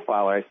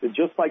profiler. I said,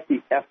 just like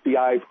the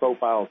FBI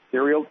profiles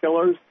serial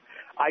killers,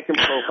 I can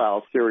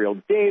profile serial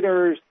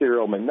daters,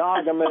 serial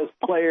monogamous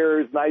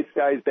players, nice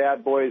guys,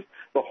 bad boys,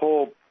 the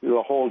whole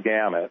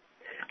gamut.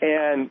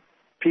 And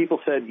people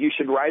said, you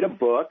should write a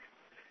book.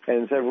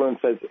 And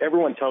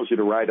everyone tells you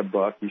to write a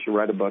book. You should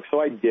write a book. So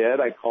I did.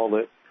 I called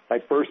it, my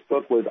first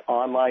book was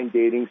Online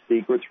Dating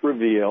Secrets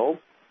Revealed.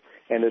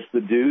 and it's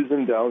the do's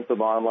and don'ts of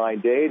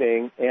online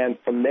dating. And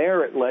from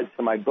there, it led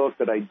to my book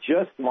that I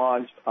just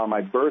launched on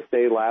my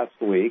birthday last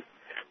week,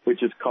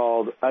 which is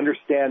called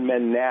Understand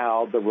Men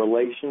Now, the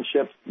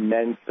Relationships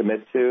Men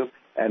Submit to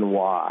and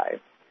Why.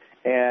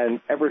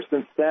 And ever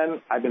since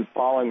then, I've been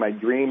following my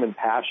dream and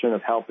passion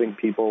of helping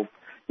people,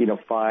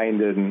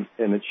 find and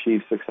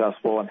achieve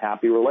successful and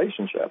happy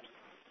relationships.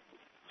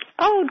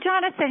 Oh,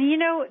 Jonathan,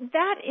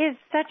 that is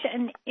such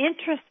an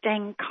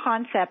interesting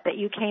concept that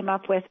you came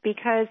up with,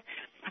 because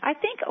I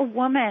think a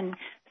woman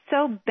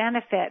so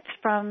benefits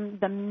from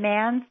the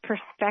man's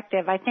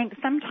perspective. I think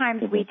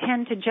sometimes we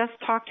tend to just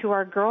talk to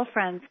our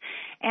girlfriends,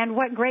 and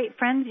what great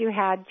friends you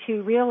had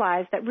to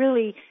realize that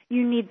really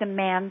you need the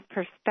man's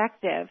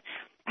perspective.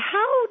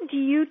 How do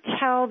you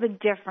tell the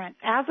difference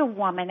as a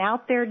woman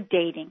out there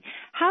dating?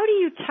 How do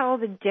you tell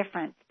the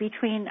difference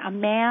between a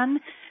man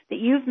that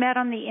you've met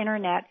on the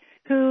internet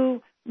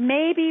who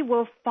maybe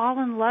will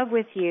fall in love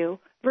with you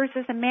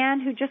versus a man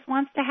who just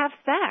wants to have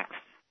sex?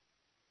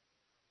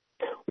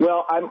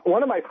 Well,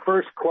 one of my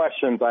first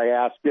questions I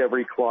ask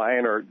every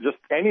client or just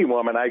any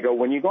woman, I go,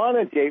 when you go on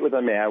a date with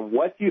a man,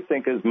 what do you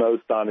think is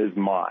most on his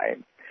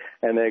mind?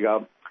 And they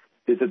go,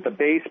 is it the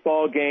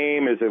baseball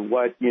game? Is it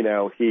what,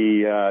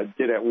 he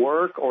did at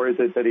work? Or is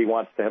it that he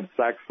wants to have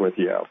sex with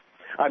you?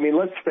 I mean,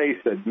 let's face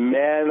it,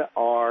 men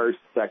are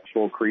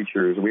sexual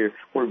creatures.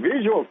 We're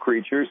visual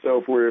creatures, so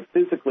if we're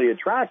physically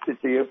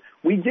attracted to you,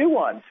 we do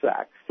want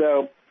sex.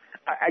 So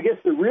I guess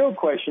the real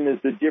question is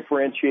the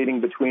differentiating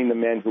between the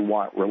men who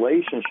want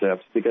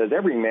relationships, because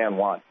every man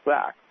wants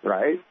sex,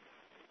 right?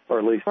 Or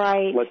at least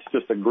Let's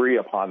just agree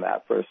upon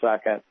that for a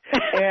second.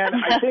 And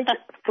I think,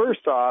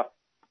 first off,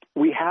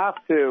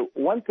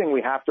 one thing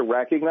we have to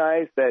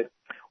recognize that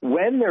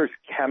when there's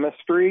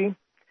chemistry,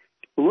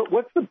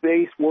 what's the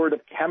base word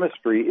of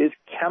chemistry is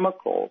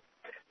chemical.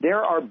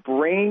 There are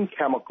brain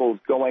chemicals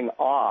going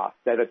off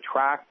that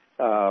attract,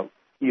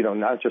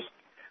 not just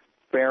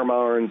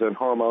pheromones and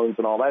hormones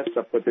and all that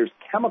stuff, but there's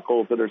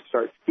chemicals that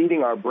start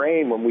feeding our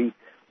brain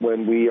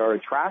when we are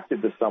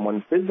attracted to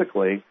someone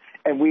physically.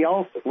 And we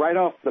also, right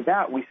off the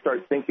bat, we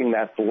start thinking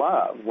that's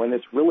love when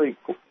it's really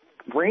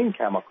brain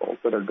chemicals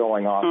that are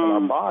going off in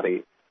our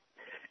body.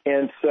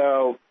 And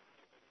so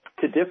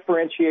to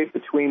differentiate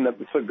between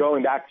so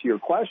going back to your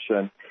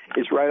question,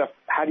 is right off,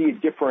 how do you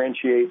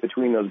differentiate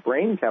between those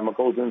brain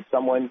chemicals and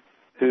someone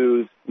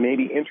who's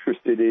maybe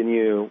interested in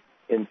you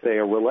in, say,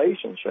 a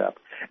relationship?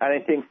 And I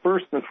think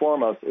first and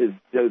foremost is,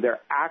 do their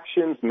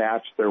actions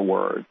match their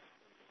words?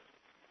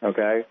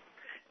 Okay?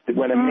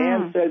 When a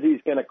man says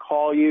he's going to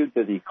call you,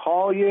 does he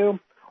call you,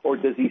 or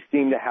does he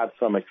seem to have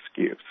some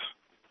excuse?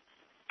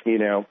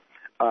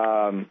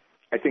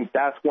 I think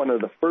that's one of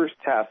the first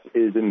tests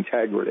is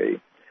integrity,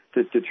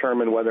 to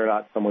determine whether or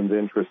not someone's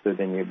interested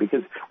in you.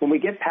 Because when we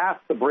get past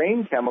the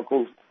brain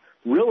chemicals,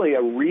 really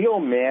a real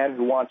man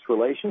who wants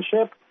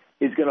relationship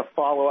is going to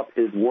follow up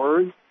his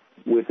words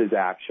with his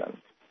actions.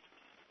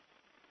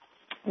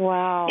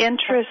 Wow.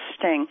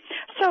 Interesting.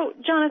 So,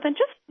 Jonathan,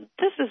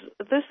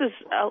 this is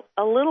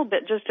a little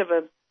bit just of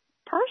a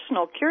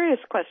personal, curious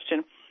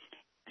question.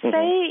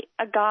 Say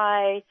a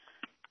guy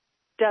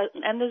does,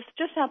 and this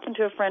just happened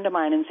to a friend of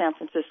mine in San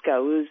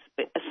Francisco, who's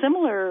a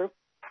similar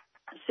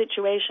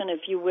situation,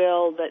 if you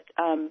will, that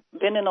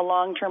been in a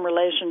long-term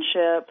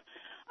relationship,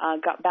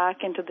 got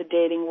back into the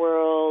dating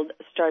world,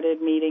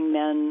 started meeting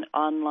men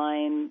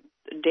online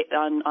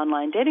on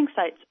online dating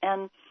sites,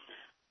 and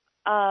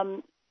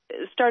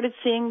started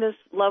seeing this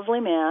lovely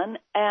man,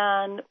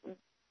 and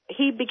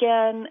he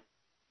began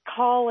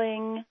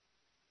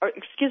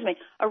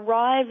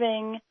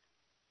arriving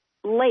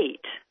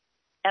late.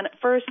 And at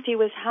first he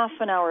was half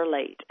an hour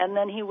late, and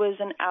then he was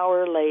an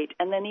hour late,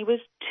 and then he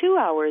was 2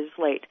 hours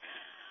late.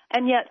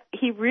 And yet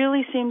he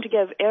really seemed to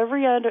give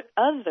every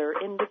other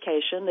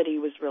indication that he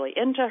was really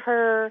into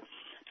her.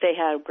 They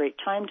had a great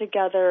time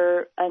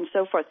together and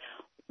so forth.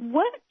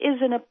 What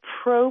is an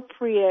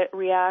appropriate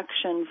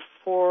reaction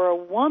for a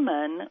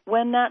woman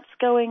when that's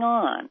going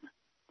on?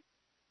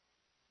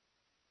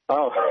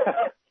 Oh,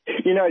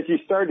 as you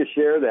started to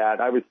share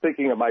that, I was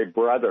thinking of my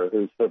brother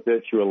who's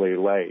habitually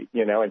late,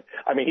 and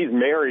I mean, he's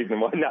married and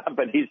whatnot,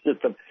 but he's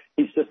just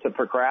a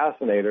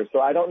procrastinator.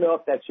 So I don't know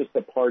if that's just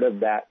a part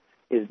of that,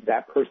 is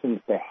that person's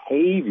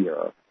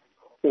behavior,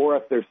 or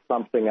if there's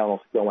something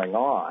else going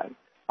on.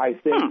 I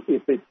think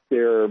if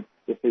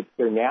it's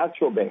their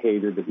natural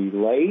behavior to be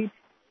late,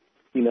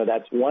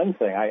 that's one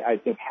thing. I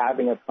think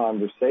having a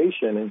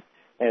conversation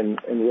and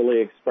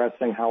really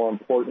expressing how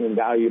important and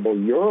valuable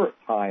your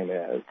time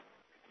is,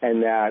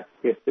 and that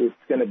if it's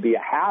going to be a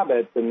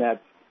habit, then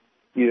that's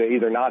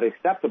either not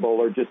acceptable,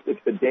 or just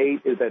if the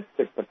date is at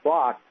 6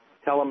 o'clock,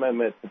 tell him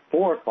it's at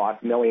 4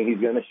 o'clock, knowing he's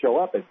going to show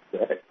up at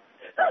 6.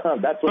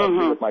 That's what I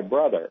do with my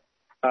brother.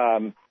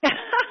 That's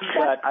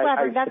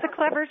clever. That's a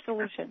clever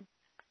solution.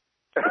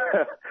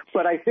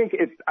 But I think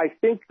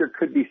there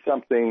could be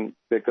something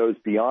that goes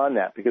beyond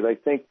that, because I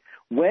think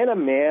when a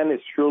man is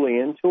truly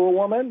into a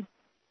woman,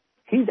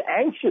 he's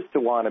anxious to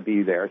want to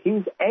be there.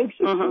 He's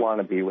anxious to want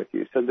to be with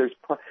you. So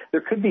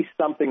there could be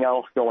something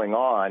else going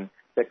on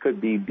that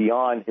could be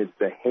beyond his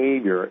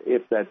behavior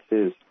if that's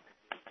his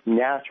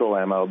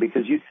natural MO?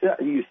 Because you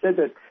said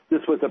that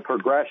this was a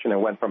progression. It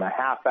went from a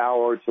half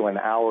hour to an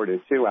hour to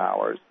 2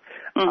 hours.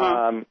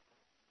 Mm-hmm.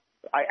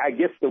 I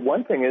guess the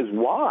one thing is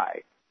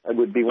why. It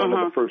would be one of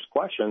the first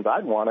questions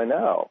I'd want to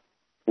know.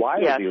 Why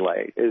is he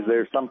late? Is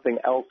there something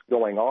else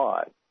going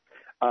on?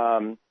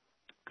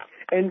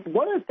 And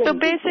one of the things. So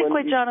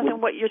basically, Jonathan,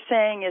 what you're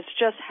saying is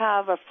just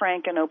have a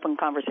frank and open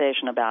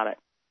conversation about it.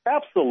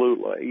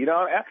 Absolutely. You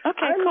know,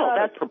 I'm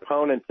not a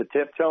proponent to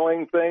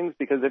tiptoeing things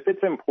because if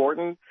it's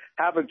important,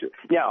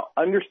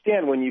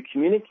 understand when you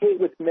communicate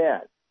with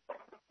men.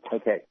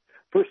 Okay.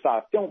 First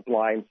off, don't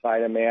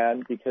blindside a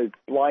man because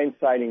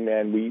blindsiding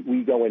men,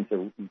 we go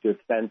into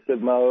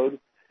defensive mode.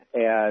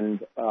 And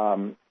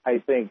I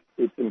think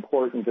it's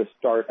important to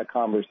start a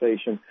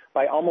conversation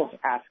by almost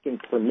asking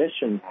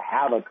permission to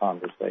have a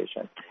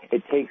conversation.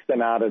 It takes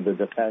them out of the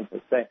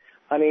defensive. Say,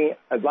 honey,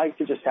 I'd like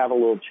to just have a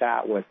little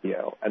chat with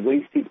you. At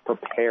least he's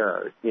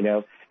prepared, you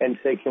know, and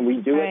say, can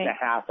we do it in a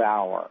half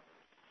hour?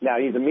 Now,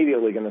 he's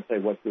immediately going to say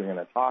what we're going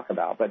to talk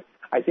about. But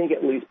I think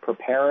at least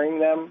preparing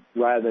them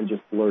rather than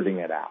just blurting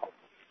it out.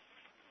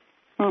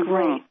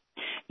 Great.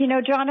 You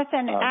know,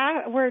 Jonathan,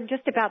 we're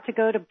just about to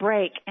go to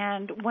break,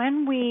 and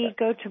when we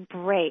go to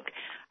break,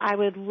 I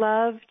would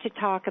love to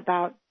talk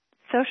about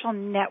social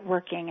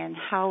networking and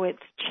how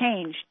it's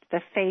changed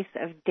the face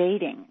of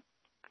dating.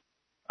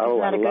 Oh,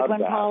 Isn't that a good one,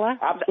 Paula?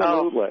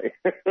 Absolutely.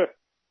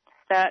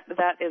 That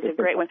is a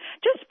great one.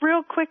 Just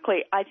real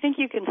quickly, I think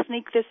you can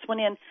sneak this one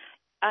in.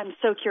 I'm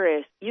so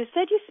curious. You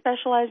said you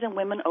specialize in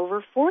women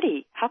over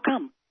 40. How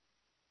come?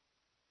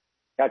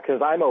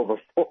 Because I'm over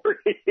 40.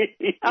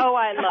 Oh,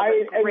 I love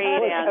it. Great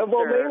answer.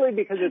 Well, mainly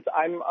because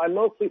I'm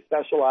mostly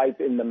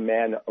specialized in the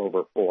men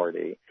over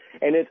 40.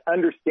 And it's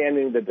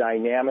understanding the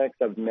dynamics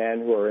of men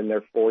who are in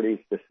their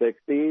 40s to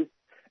 60s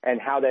and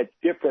how that's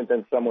different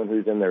than someone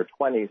who's in their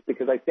 20s.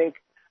 Because I think,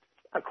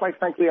 quite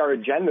frankly, our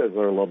agendas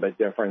are a little bit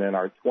different in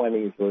our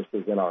 20s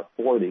versus in our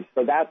 40s.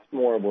 So that's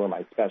more where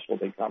my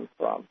specialty comes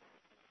from.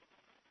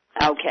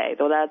 Okay,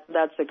 well,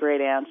 that's a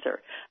great answer.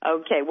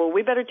 Okay, well,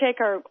 we better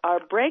take our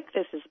break.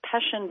 This is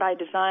Passion by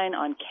Design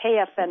on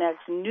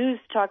KFNX News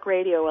Talk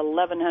Radio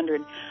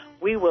 1100.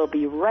 We will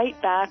be right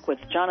back with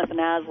Jonathan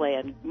Aslay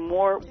and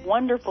more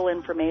wonderful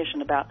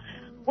information about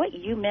what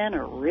you men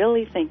are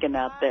really thinking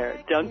out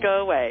there. Don't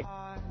go away.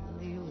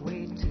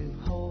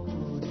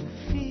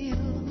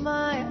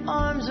 My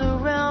arms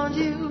around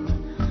you.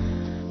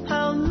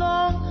 How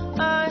long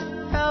I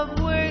have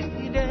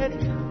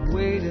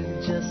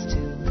waited just to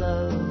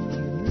love you.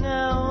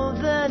 Now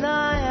that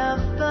I have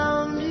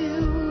found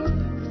you,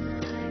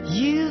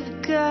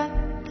 you've got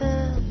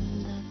the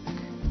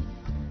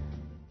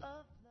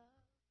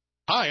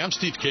Hi, I'm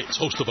Steve Cates,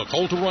 host of A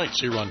Call to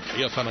Rights here on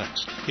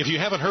KFNX. If you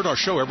haven't heard our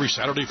show every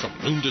Saturday from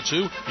noon to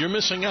 2, you're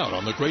missing out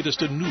on the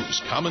greatest in news,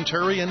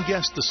 commentary, and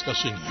guests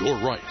discussing your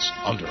rights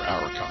under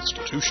our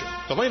Constitution.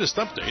 The latest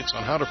updates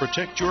on how to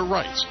protect your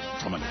rights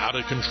from an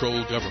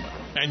out-of-control government.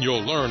 And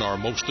you'll learn our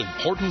most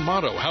important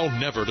motto, how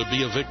never to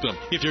be a victim.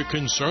 If you're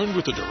concerned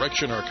with the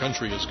direction our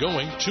country is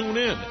going, tune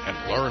in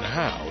and learn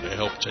how to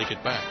help take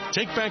it back.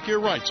 Take back your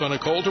rights on A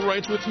Call to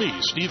Rights with me,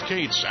 Steve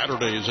Cates,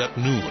 Saturdays at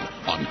noon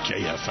on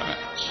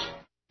KFNX.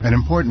 An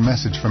important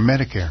message from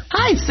Medicare.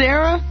 Hi,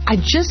 Sarah. I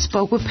just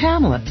spoke with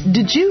Pamela.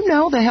 Did you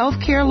know the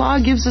health care law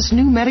gives us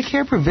new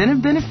Medicare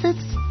preventive benefits?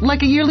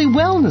 Like a yearly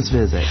wellness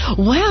visit.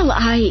 Well,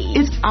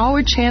 It's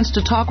our chance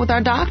to talk with our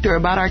doctor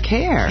about our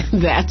care.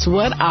 That's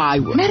what I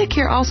would.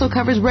 Medicare also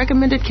covers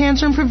recommended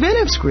cancer and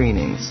preventive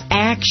screenings.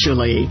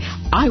 Actually,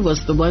 I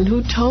was the one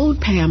who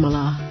told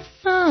Pamela.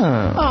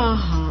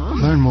 Oh.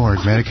 Learn more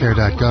at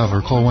Medicare.gov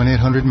or call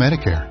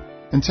 1-800-MEDICARE.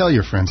 And tell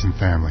your friends and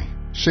family.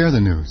 Share the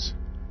news.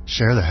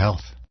 Share the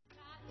health.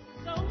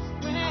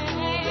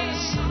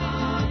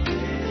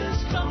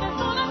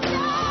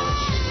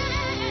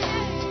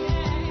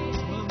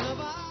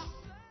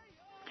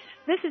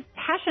 This is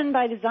Passion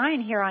by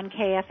Design here on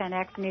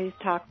KFNX News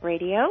Talk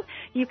Radio.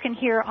 You can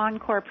hear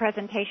encore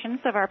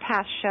presentations of our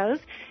past shows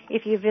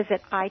if you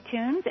visit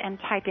iTunes and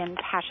type in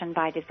Passion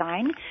by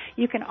Design.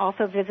 You can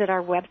also visit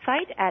our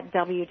website at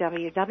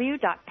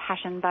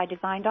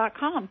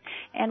www.passionbydesign.com.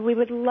 And we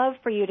would love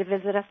for you to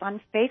visit us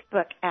on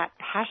Facebook at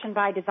Passion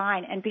by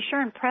Design. And be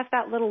sure and press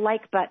that little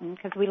like button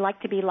because we like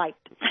to be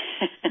liked.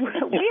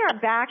 We are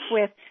back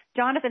with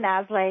Jonathan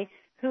Aslay,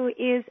 who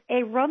is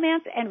a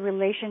romance and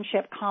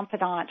relationship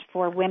confidant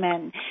for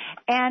women.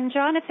 And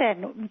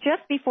Jonathan,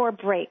 just before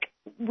break,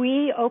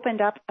 we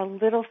opened up a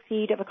little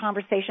seed of a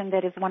conversation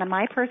that is one of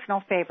my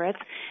personal favorites,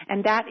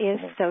 and that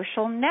is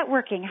social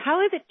networking.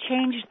 How has it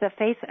changed the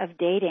face of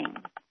dating?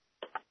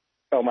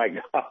 Oh, my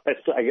gosh.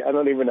 I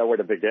don't even know where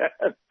to begin.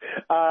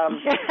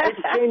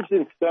 It's changed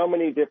in so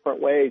many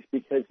different ways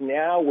because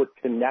now we're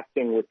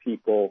connecting with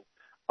people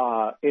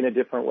in a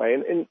different way.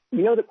 And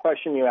you know the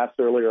question you asked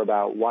earlier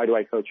about why do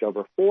I coach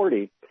over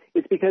 40?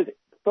 It's because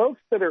folks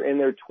that are in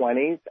their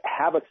 20s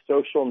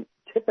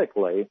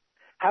typically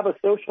have a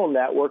social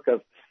network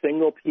of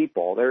single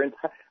people.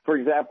 For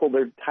example,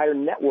 their entire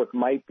network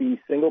might be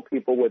single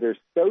people where they're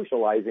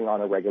socializing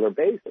on a regular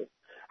basis.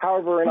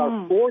 However, in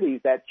our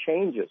 40s, that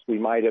changes.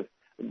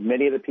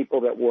 Many of the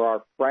people that were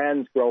our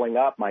friends growing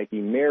up might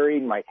be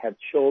married, might have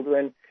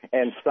children,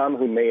 and some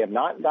who may have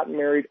not gotten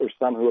married or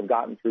some who have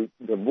gotten through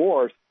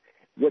divorce.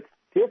 What's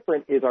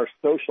different is our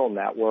social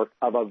network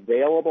of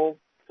available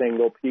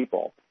single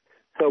people.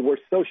 So where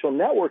social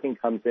networking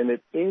comes in,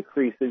 it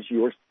increases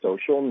your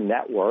social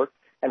network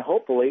and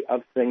hopefully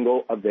of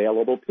single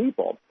available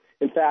people.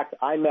 In fact,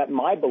 I met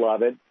my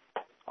beloved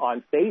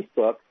on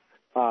Facebook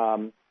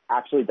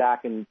actually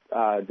back in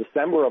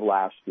December of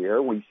last year.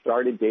 We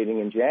started dating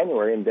in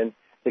January and been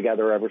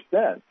together ever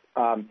since.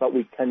 But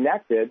we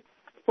connected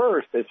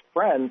first as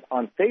friends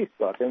on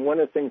Facebook. And one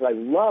of the things I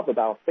love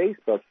about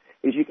Facebook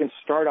is you can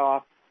start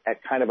off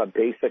at kind of a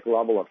basic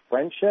level of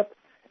friendship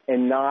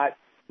and not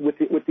with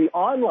the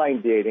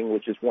online dating,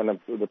 which is one of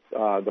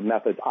the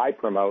methods I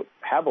promote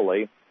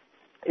heavily,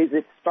 is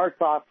it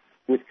starts off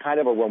with kind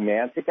of a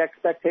romantic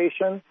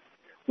expectation.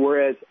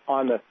 Whereas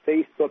on the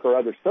Facebook or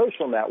other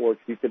social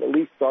networks, you could at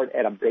least start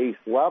at a base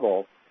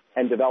level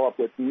and develop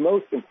what's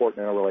most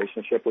important in a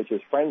relationship, which is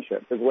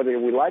friendship. Because whether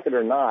we like it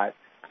or not,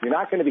 you're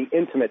not going to be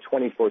intimate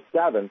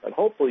 24/7, but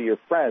hopefully you're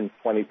friends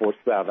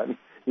 24/7,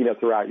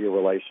 throughout your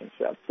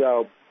relationship.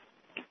 So,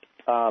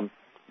 Jonathan,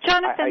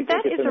 I think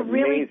that it's is an a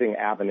really amazing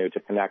avenue to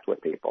connect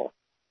with people.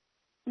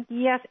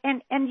 Yes,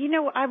 and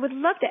I would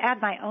love to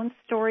add my own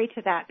story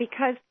to that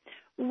because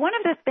one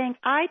of the things,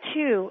 I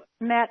too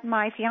met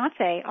my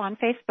fiance on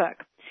Facebook.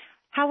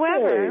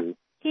 However,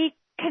 he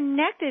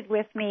connected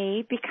with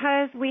me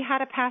because we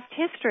had a past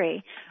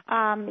history.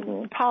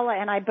 Paula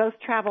and I both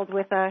traveled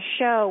with a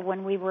show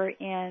when we were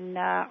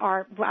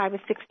I was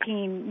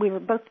 16. We were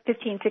both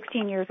 15,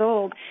 16 years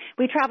old.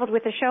 We traveled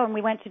with a show and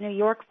we went to New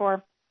York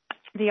for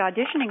the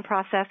auditioning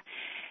process.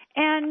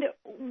 And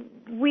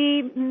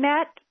we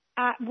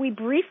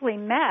briefly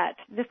met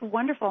this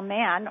wonderful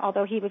man,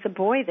 although he was a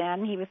boy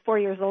then. He was 4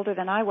 years older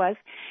than I was.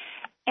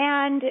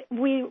 And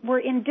we were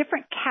in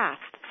different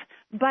casts.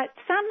 But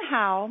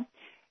somehow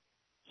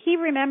he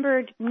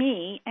remembered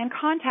me and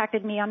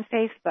contacted me on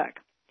Facebook.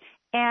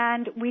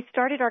 And we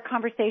started our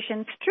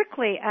conversation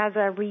strictly as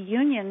a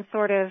reunion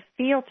sort of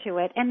feel to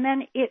it. And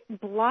then it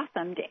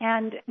blossomed.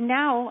 And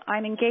now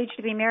I'm engaged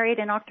to be married,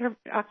 and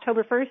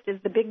October 1st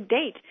is the big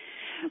date.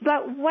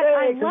 But what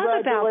I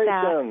love about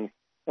that...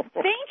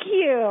 Thank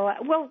you.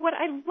 Well, what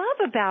I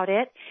love about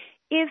it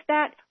is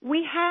that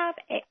we have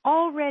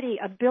already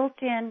a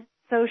built-in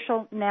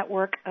social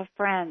network of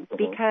friends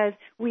because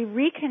we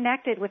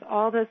reconnected with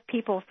all those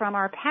people from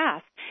our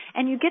past.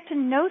 And you get to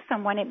know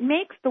someone. It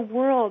makes the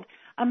world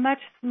a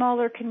much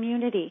smaller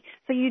community.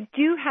 So you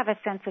do have a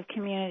sense of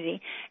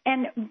community.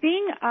 And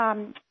being,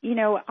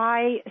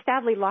 I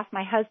sadly lost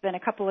my husband a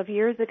couple of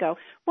years ago.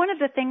 One of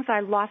the things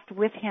I lost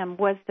with him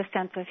was the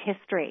sense of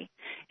history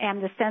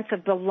and the sense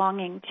of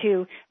belonging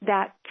to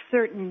that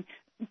certain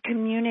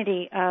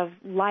community of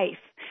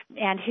life.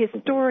 And his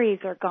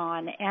stories are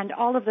gone and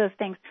all of those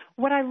things.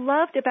 What I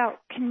loved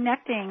about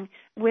connecting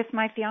with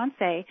my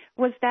fiance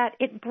was that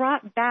it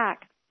brought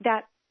back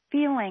that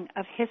feeling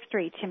of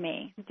history to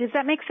me. Does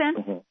that make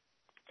sense?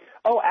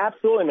 Oh,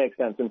 absolutely makes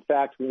sense. In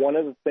fact, one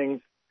of the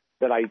things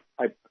that I'm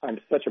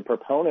such a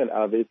proponent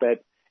of is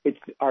that it's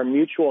our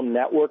mutual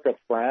network of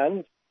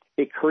friends.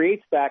 It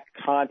creates that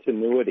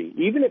continuity.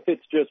 Even if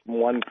it's just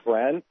one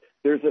friend,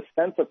 there's a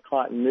sense of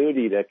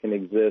continuity that can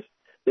exist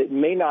that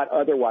may not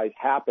otherwise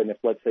happen if,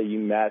 let's say, you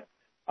met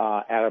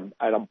at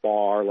a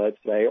bar,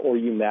 let's say, or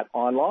you met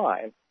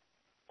online.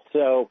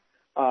 So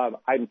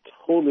I'm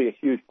totally a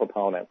huge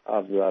proponent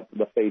of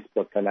the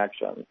Facebook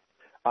connection.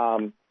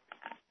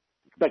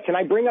 But can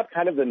I bring up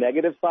kind of the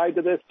negative side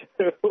to this,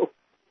 too?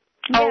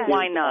 Oh,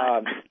 why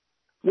not?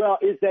 Well,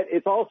 is that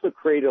it's also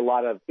created a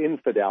lot of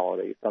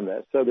infidelity from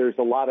this. So there's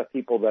a lot of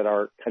people that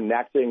are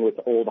connecting with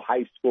old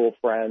high school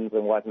friends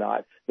and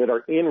whatnot that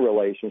are in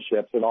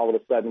relationships, and all of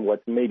a sudden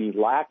what's maybe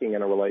lacking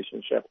in a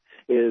relationship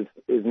is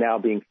now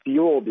being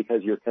fueled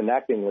because you're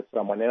connecting with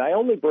someone. And I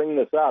only bring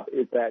this up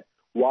is that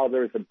while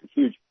there's a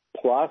huge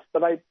plus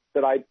that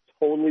I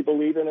totally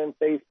believe in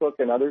Facebook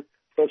and other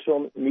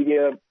social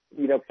media,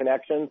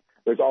 connections,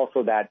 there's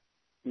also that,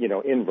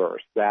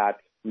 inverse, that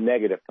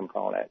negative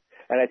component.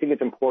 And I think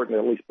it's important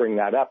to at least bring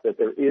that up, that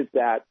there is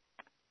that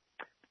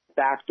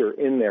factor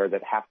in there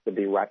that has to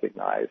be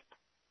recognized.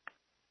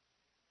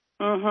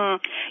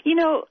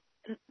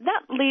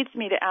 That leads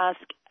me to ask,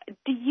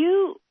 do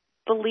you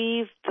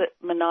believe that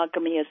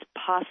monogamy is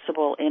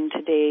possible in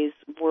today's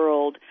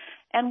world?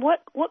 And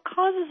what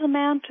causes a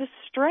man to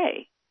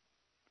stray?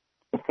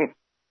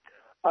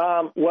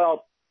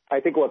 Well, I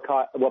think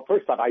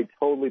first off, I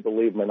totally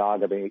believe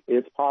monogamy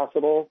is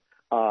possible.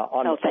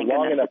 On a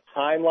long enough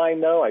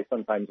timeline, though, I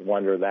sometimes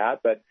wonder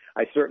that, but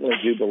I certainly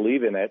do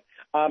believe in it.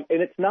 And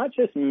it's not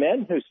just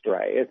men who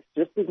stray. It's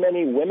just as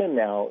many women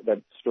now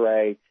that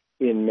stray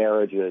in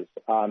marriages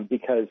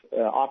because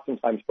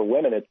oftentimes for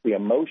women, it's the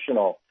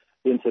emotional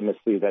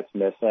intimacy that's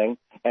missing,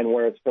 and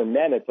whereas for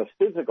men, it's a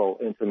physical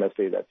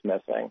intimacy that's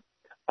missing.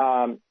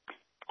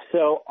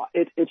 So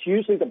it's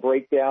usually the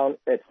breakdown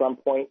at some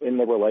point in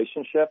the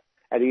relationship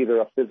at either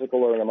a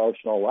physical or an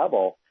emotional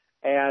level.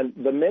 And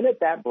the minute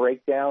that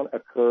breakdown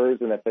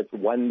occurs, and if it's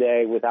one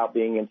day without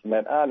being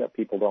intimate, no,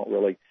 people don't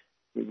really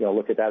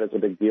look at that as a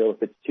big deal.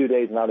 If it's 2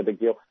 days, not a big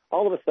deal.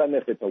 All of a sudden,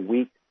 if it's a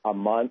week, a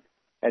month,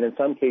 and in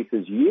some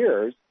cases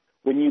years,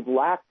 when you've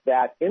lacked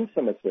that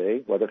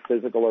intimacy, whether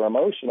physical or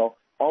emotional,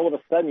 all of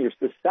a sudden you're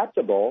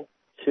susceptible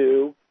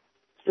to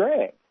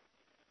straying.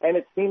 And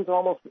it seems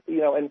almost,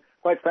 and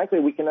quite frankly,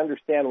 we can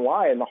understand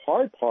why. And the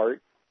hard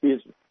part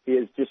is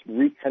just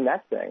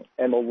reconnecting.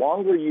 And the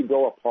longer you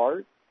go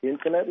apart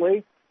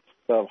intimately,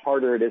 the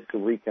harder it is to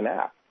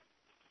reconnect.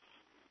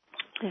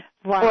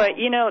 Wow. Boy,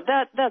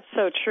 that's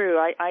so true.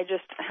 I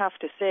just have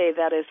to say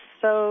that is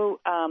so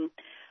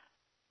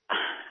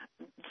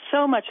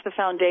much the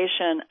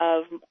foundation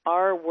of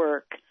our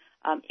work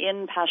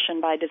in Passion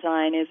by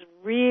Design is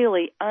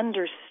really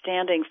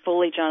understanding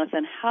fully,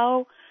 Jonathan,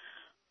 how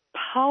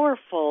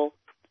powerful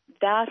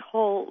that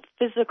whole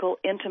physical,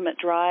 intimate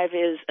drive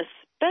is,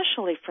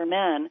 especially for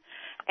men,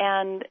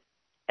 and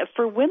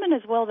for women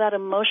as well, that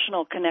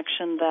emotional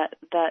connection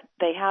that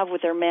they have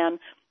with their man.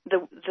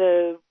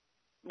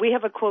 We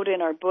have a quote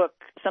in our book,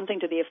 something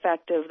to the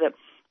effect of that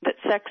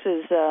sex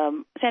is,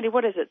 Sandy,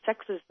 what is it?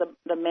 Sex is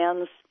the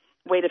man's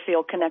way to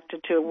feel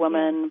connected to a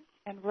woman.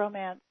 And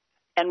romance.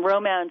 And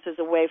romance is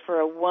a way for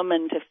a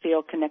woman to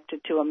feel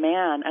connected to a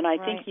man. And I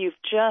think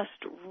you've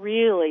just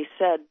really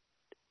said,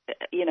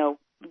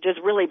 just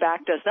really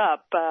backed us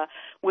up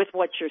with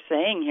what you're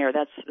saying here.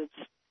 It's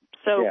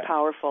so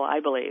powerful, I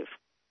believe.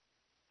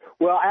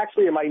 Well,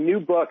 actually, in my new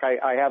book,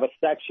 I have a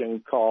section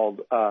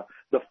called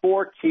The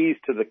 4 Keys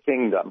to the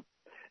Kingdom.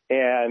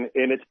 And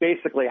it's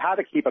basically how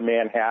to keep a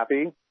man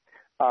happy.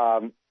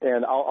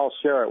 And I'll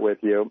share it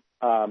with you.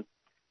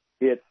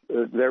 They're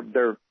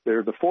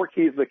the 4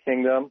 keys of the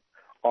kingdom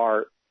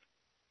are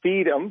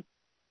feed him.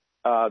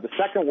 The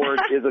second word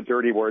is a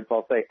dirty word, so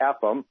I'll say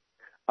F him.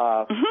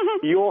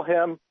 Fuel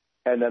him,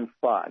 and then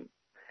fun.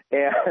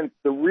 And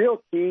the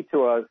real key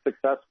to a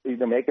success,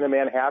 making a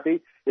man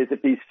happy, is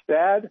if he's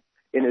fed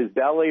in his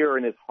belly or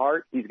in his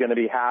heart, he's going to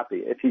be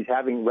happy. If he's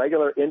having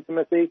regular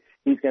intimacy,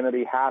 he's going to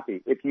be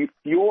happy. If you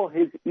fuel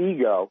his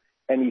ego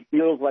and he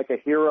feels like a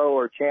hero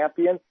or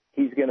champion,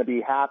 he's going to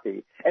be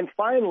happy. And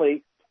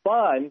finally,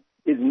 fun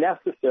is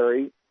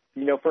necessary,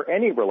 for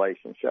any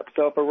relationship.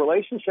 So if a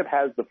relationship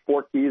has the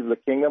 4 keys of the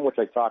kingdom, which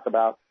I talk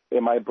about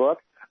in my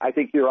book, I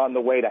think you're on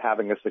the way to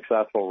having a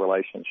successful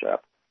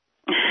relationship.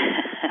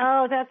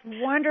 Oh, that's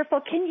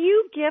wonderful. Can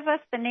you give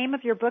us the name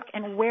of your book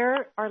and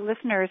where our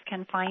listeners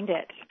can find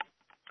it?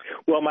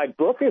 Well, my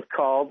book is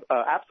called,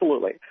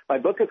 absolutely. My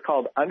book is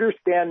called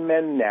Understand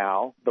Men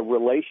Now, The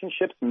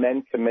Relationships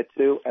Men Commit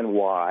to and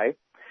Why.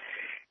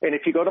 And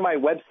if you go to my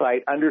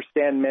website,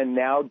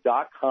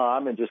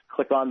 understandmennow.com, and just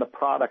click on the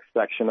product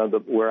section of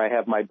where I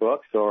have my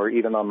books, or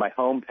even on my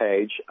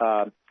homepage,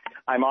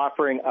 I'm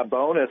offering a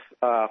bonus,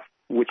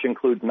 which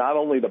includes not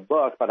only the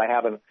book, but I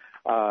have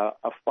a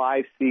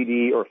 5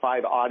 CD or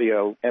 5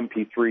 audio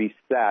MP3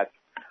 set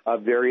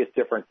of various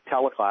different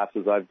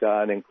teleclasses I've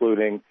done,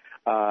 including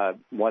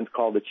one's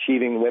called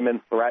Achieving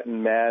Women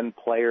Threaten Men,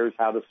 Players,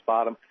 How to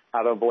Spot Them,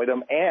 How to Avoid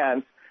Them,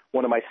 and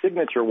one of my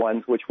signature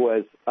ones, which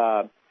was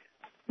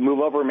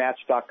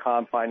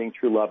MoveOverMatch.com, Finding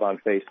True Love on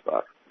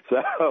Facebook,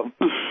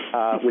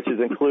 which is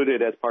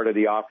included as part of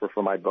the offer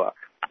for my book.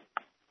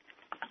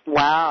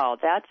 Wow,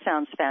 that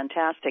sounds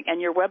fantastic. And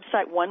your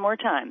website, one more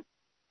time,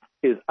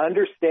 is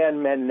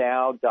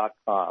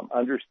UnderstandMenNow.com.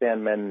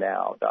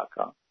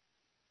 UnderstandMenNow.com.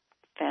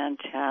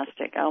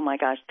 Fantastic. Oh, my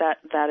gosh,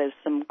 that is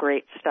some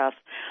great stuff.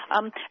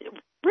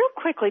 Real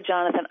quickly,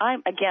 Jonathan,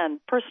 again,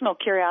 personal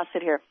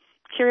curiosity here.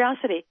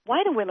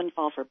 Why do women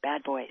fall for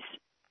bad boys?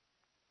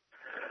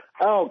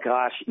 Oh,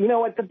 gosh. You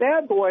know what? The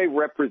bad boy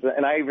represents,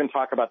 and I even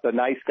talk about the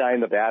nice guy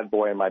and the bad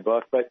boy in my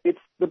book, but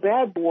the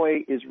bad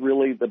boy is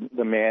really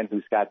the man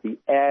who's got the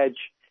edge.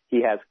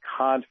 He has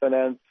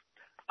confidence.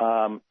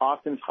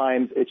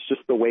 Oftentimes, it's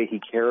just the way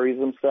he carries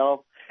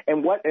himself.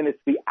 And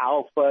it's the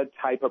alpha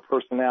type of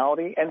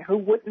personality. And who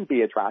wouldn't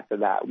be attracted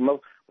to that?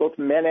 Both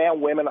men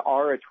and women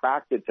are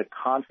attracted to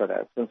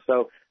confidence. And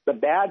so the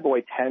bad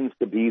boy tends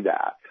to be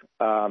that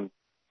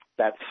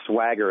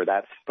swagger,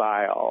 that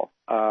style,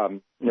 no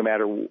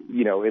matter,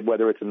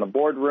 whether it's in the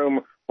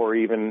boardroom or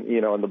even,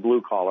 in the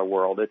blue collar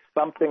world. It's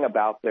something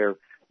about their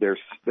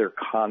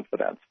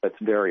confidence that's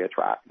very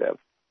attractive.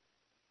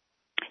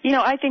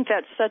 I think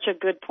that's such a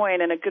good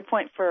point, and a good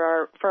point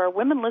for our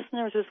women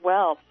listeners as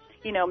well.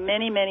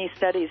 Many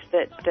studies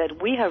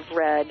that we have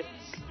read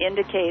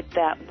indicate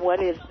that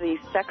what is the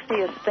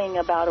sexiest thing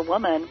about a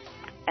woman,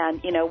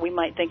 and, we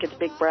might think it's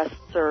big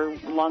breasts or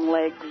long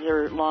legs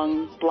or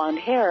long blonde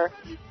hair,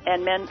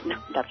 and men,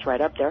 that's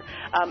right up there,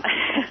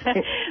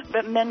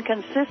 but men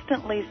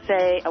consistently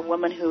say a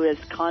woman who is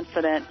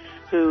confident,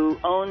 who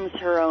owns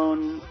her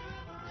own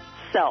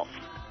self.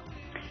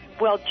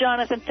 Well,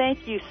 Jonathan,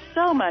 thank you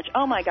so much.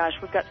 Oh, my gosh,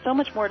 we've got so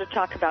much more to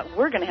talk about.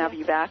 We're going to have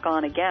you back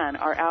on again.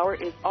 Our hour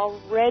is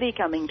already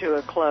coming to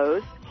a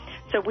close.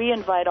 So we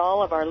invite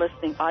all of our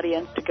listening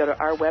audience to go to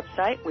our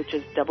website, which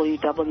is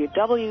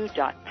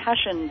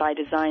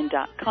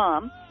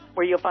www.passionbydesign.com,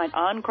 where you'll find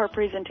encore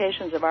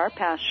presentations of our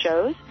past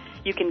shows.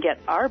 You can get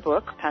our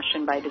book,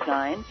 Passion by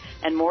Design,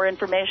 and more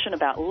information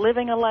about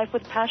living a life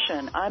with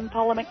passion. I'm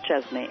Paula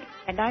McChesney.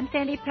 And I'm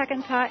Sandy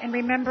Peckinpah. And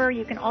remember,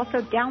 you can also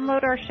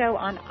download our show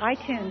on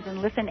iTunes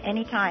and listen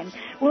anytime.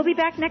 We'll be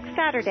back next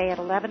Saturday at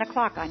 11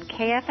 o'clock on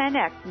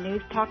KFNX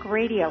News Talk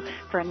Radio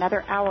for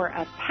another hour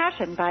of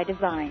Passion by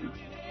Design.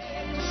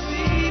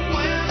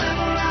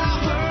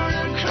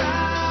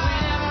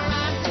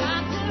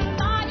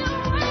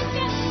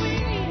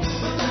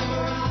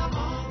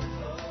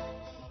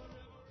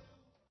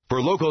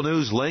 For local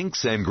news,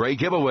 links, and great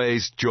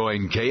giveaways,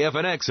 join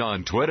KFNX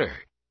on Twitter.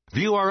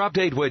 View our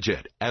update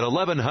widget at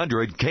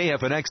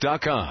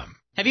 1100kfnx.com.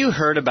 Have you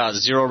heard about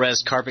Zero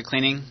Res carpet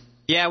cleaning?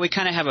 Yeah, we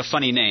kind of have a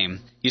funny name.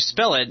 You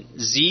spell it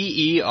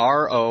Z-E-R-O-R-E-Z.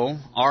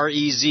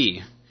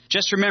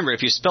 Just remember,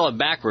 if you spell it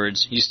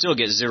backwards, you still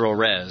get Zero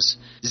Res.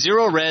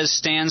 Zero Res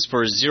stands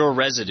for zero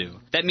residue.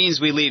 That means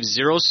we leave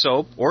zero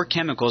soap or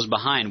chemicals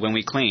behind when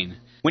we clean.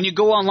 When you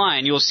go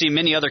online, you will see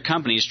many other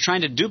companies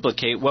trying to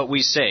duplicate what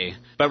we say.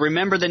 But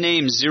remember the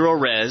name Zero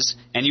Res,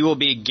 and you will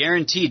be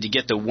guaranteed to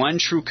get the one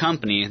true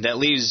company that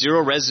leaves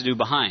zero residue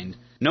behind.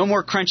 No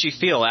more crunchy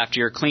feel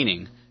after your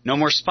cleaning. No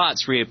more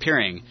spots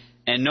reappearing.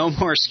 And no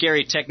more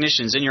scary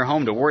technicians in your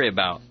home to worry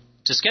about.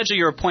 To schedule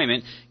your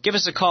appointment, give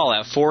us a call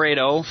at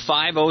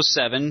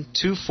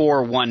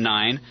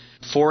 480-507-2419,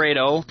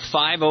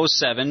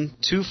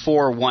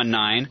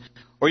 480-507-2419,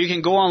 or you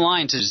can go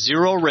online to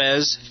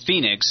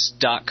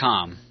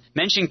ZeroResPhoenix.com.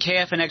 Mention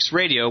KFNX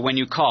Radio when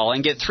you call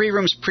and get 3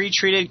 rooms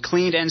pre-treated,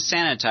 cleaned, and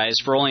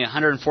sanitized for only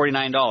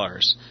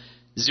 $149.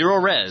 Zero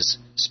Res.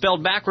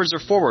 Spelled backwards or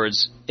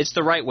forwards, it's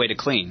the right way to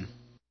clean.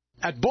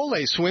 At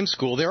Bolle Swim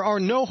School, there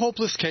are no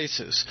hopeless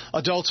cases.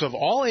 Adults of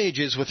all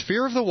ages with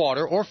fear of the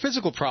water or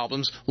physical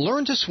problems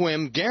learn to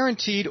swim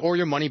guaranteed or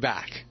your money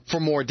back. For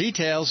more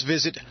details,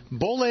 visit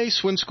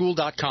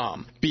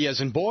BolleSwimSchool.com. B as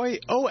in boy,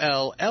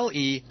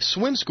 O-L-L-E,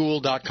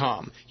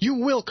 swimschool.com. You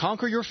will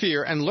conquer your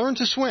fear and learn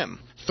to swim.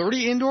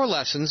 30 indoor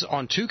lessons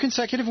on 2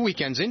 consecutive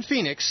weekends in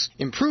Phoenix.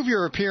 Improve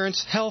your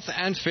appearance, health,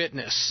 and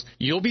fitness.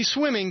 You'll be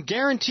swimming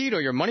guaranteed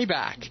or your money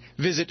back.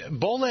 Visit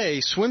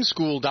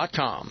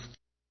BolleSwimSchool.com.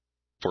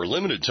 For a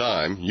limited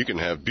time, you can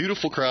have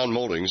beautiful crown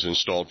moldings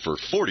installed for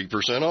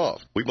 40%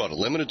 off. We bought a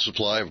limited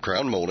supply of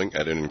crown molding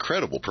at an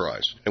incredible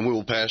price, and we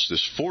will pass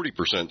this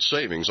 40%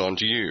 savings on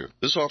to you.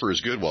 This offer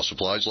is good while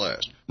supplies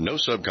last. No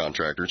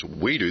subcontractors,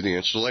 we do the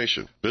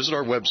installation. Visit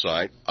our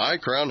website,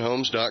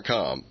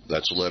 iCrownHomes.com.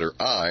 That's the letter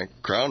I,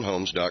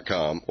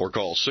 crownhomes.com, or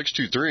call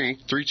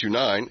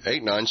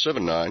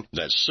 623-329-8979.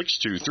 That's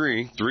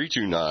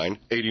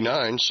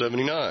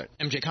 623-329-8979.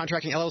 MJ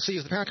Contracting LLC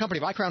is the parent company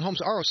of iCrown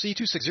Homes, ROC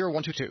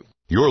 260122.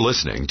 You're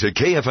listening to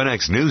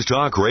KFNX News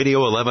Talk Radio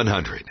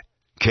 1100.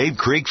 Cave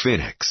Creek,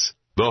 Phoenix.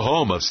 The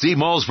home of Steve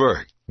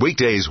Malzberg.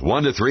 Weekdays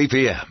 1 to 3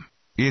 p.m.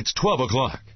 It's 12 o'clock.